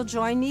hope you'll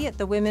join me at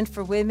the Women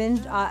for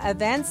Women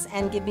events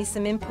and give me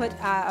some input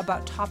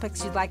about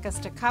topics you'd like us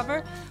to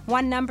cover.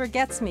 One number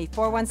gets me,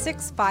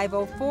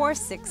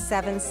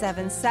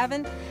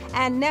 416-504-6777.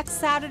 And next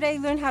Saturday,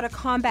 learn how to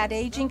combat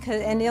aging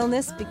and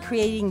illness by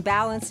creating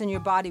balance in your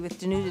body with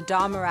Danuta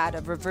Damarad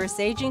of Reverse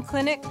Aging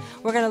Clinic.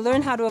 We're going to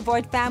learn how to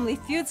avoid family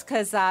feuds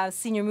because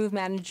Senior Move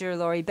Manager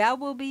Lori Bell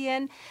will be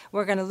in.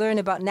 We're going to learn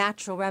about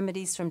natural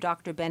remedies from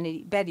Dr.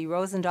 Betty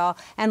Rosendahl,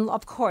 and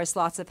of course,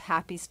 lots of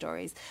happy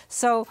stories.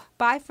 So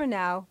bye for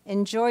now.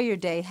 Enjoy your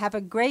day. Have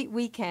a great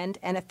weekend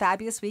and a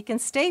fabulous week.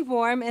 And stay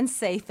warm and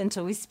safe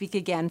until we speak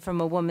again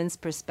from a woman's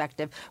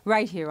perspective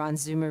right here on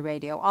Zoomer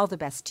Radio. All the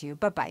best to you.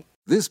 Bye-bye.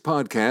 This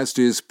podcast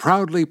is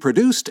proudly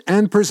produced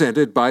and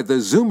presented by the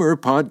Zoomer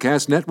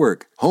Podcast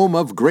Network, home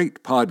of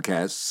great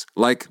podcasts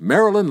like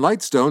Marilyn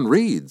Lightstone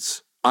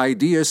Reads,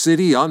 Idea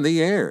City on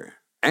the Air,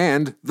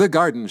 and The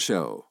Garden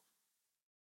Show.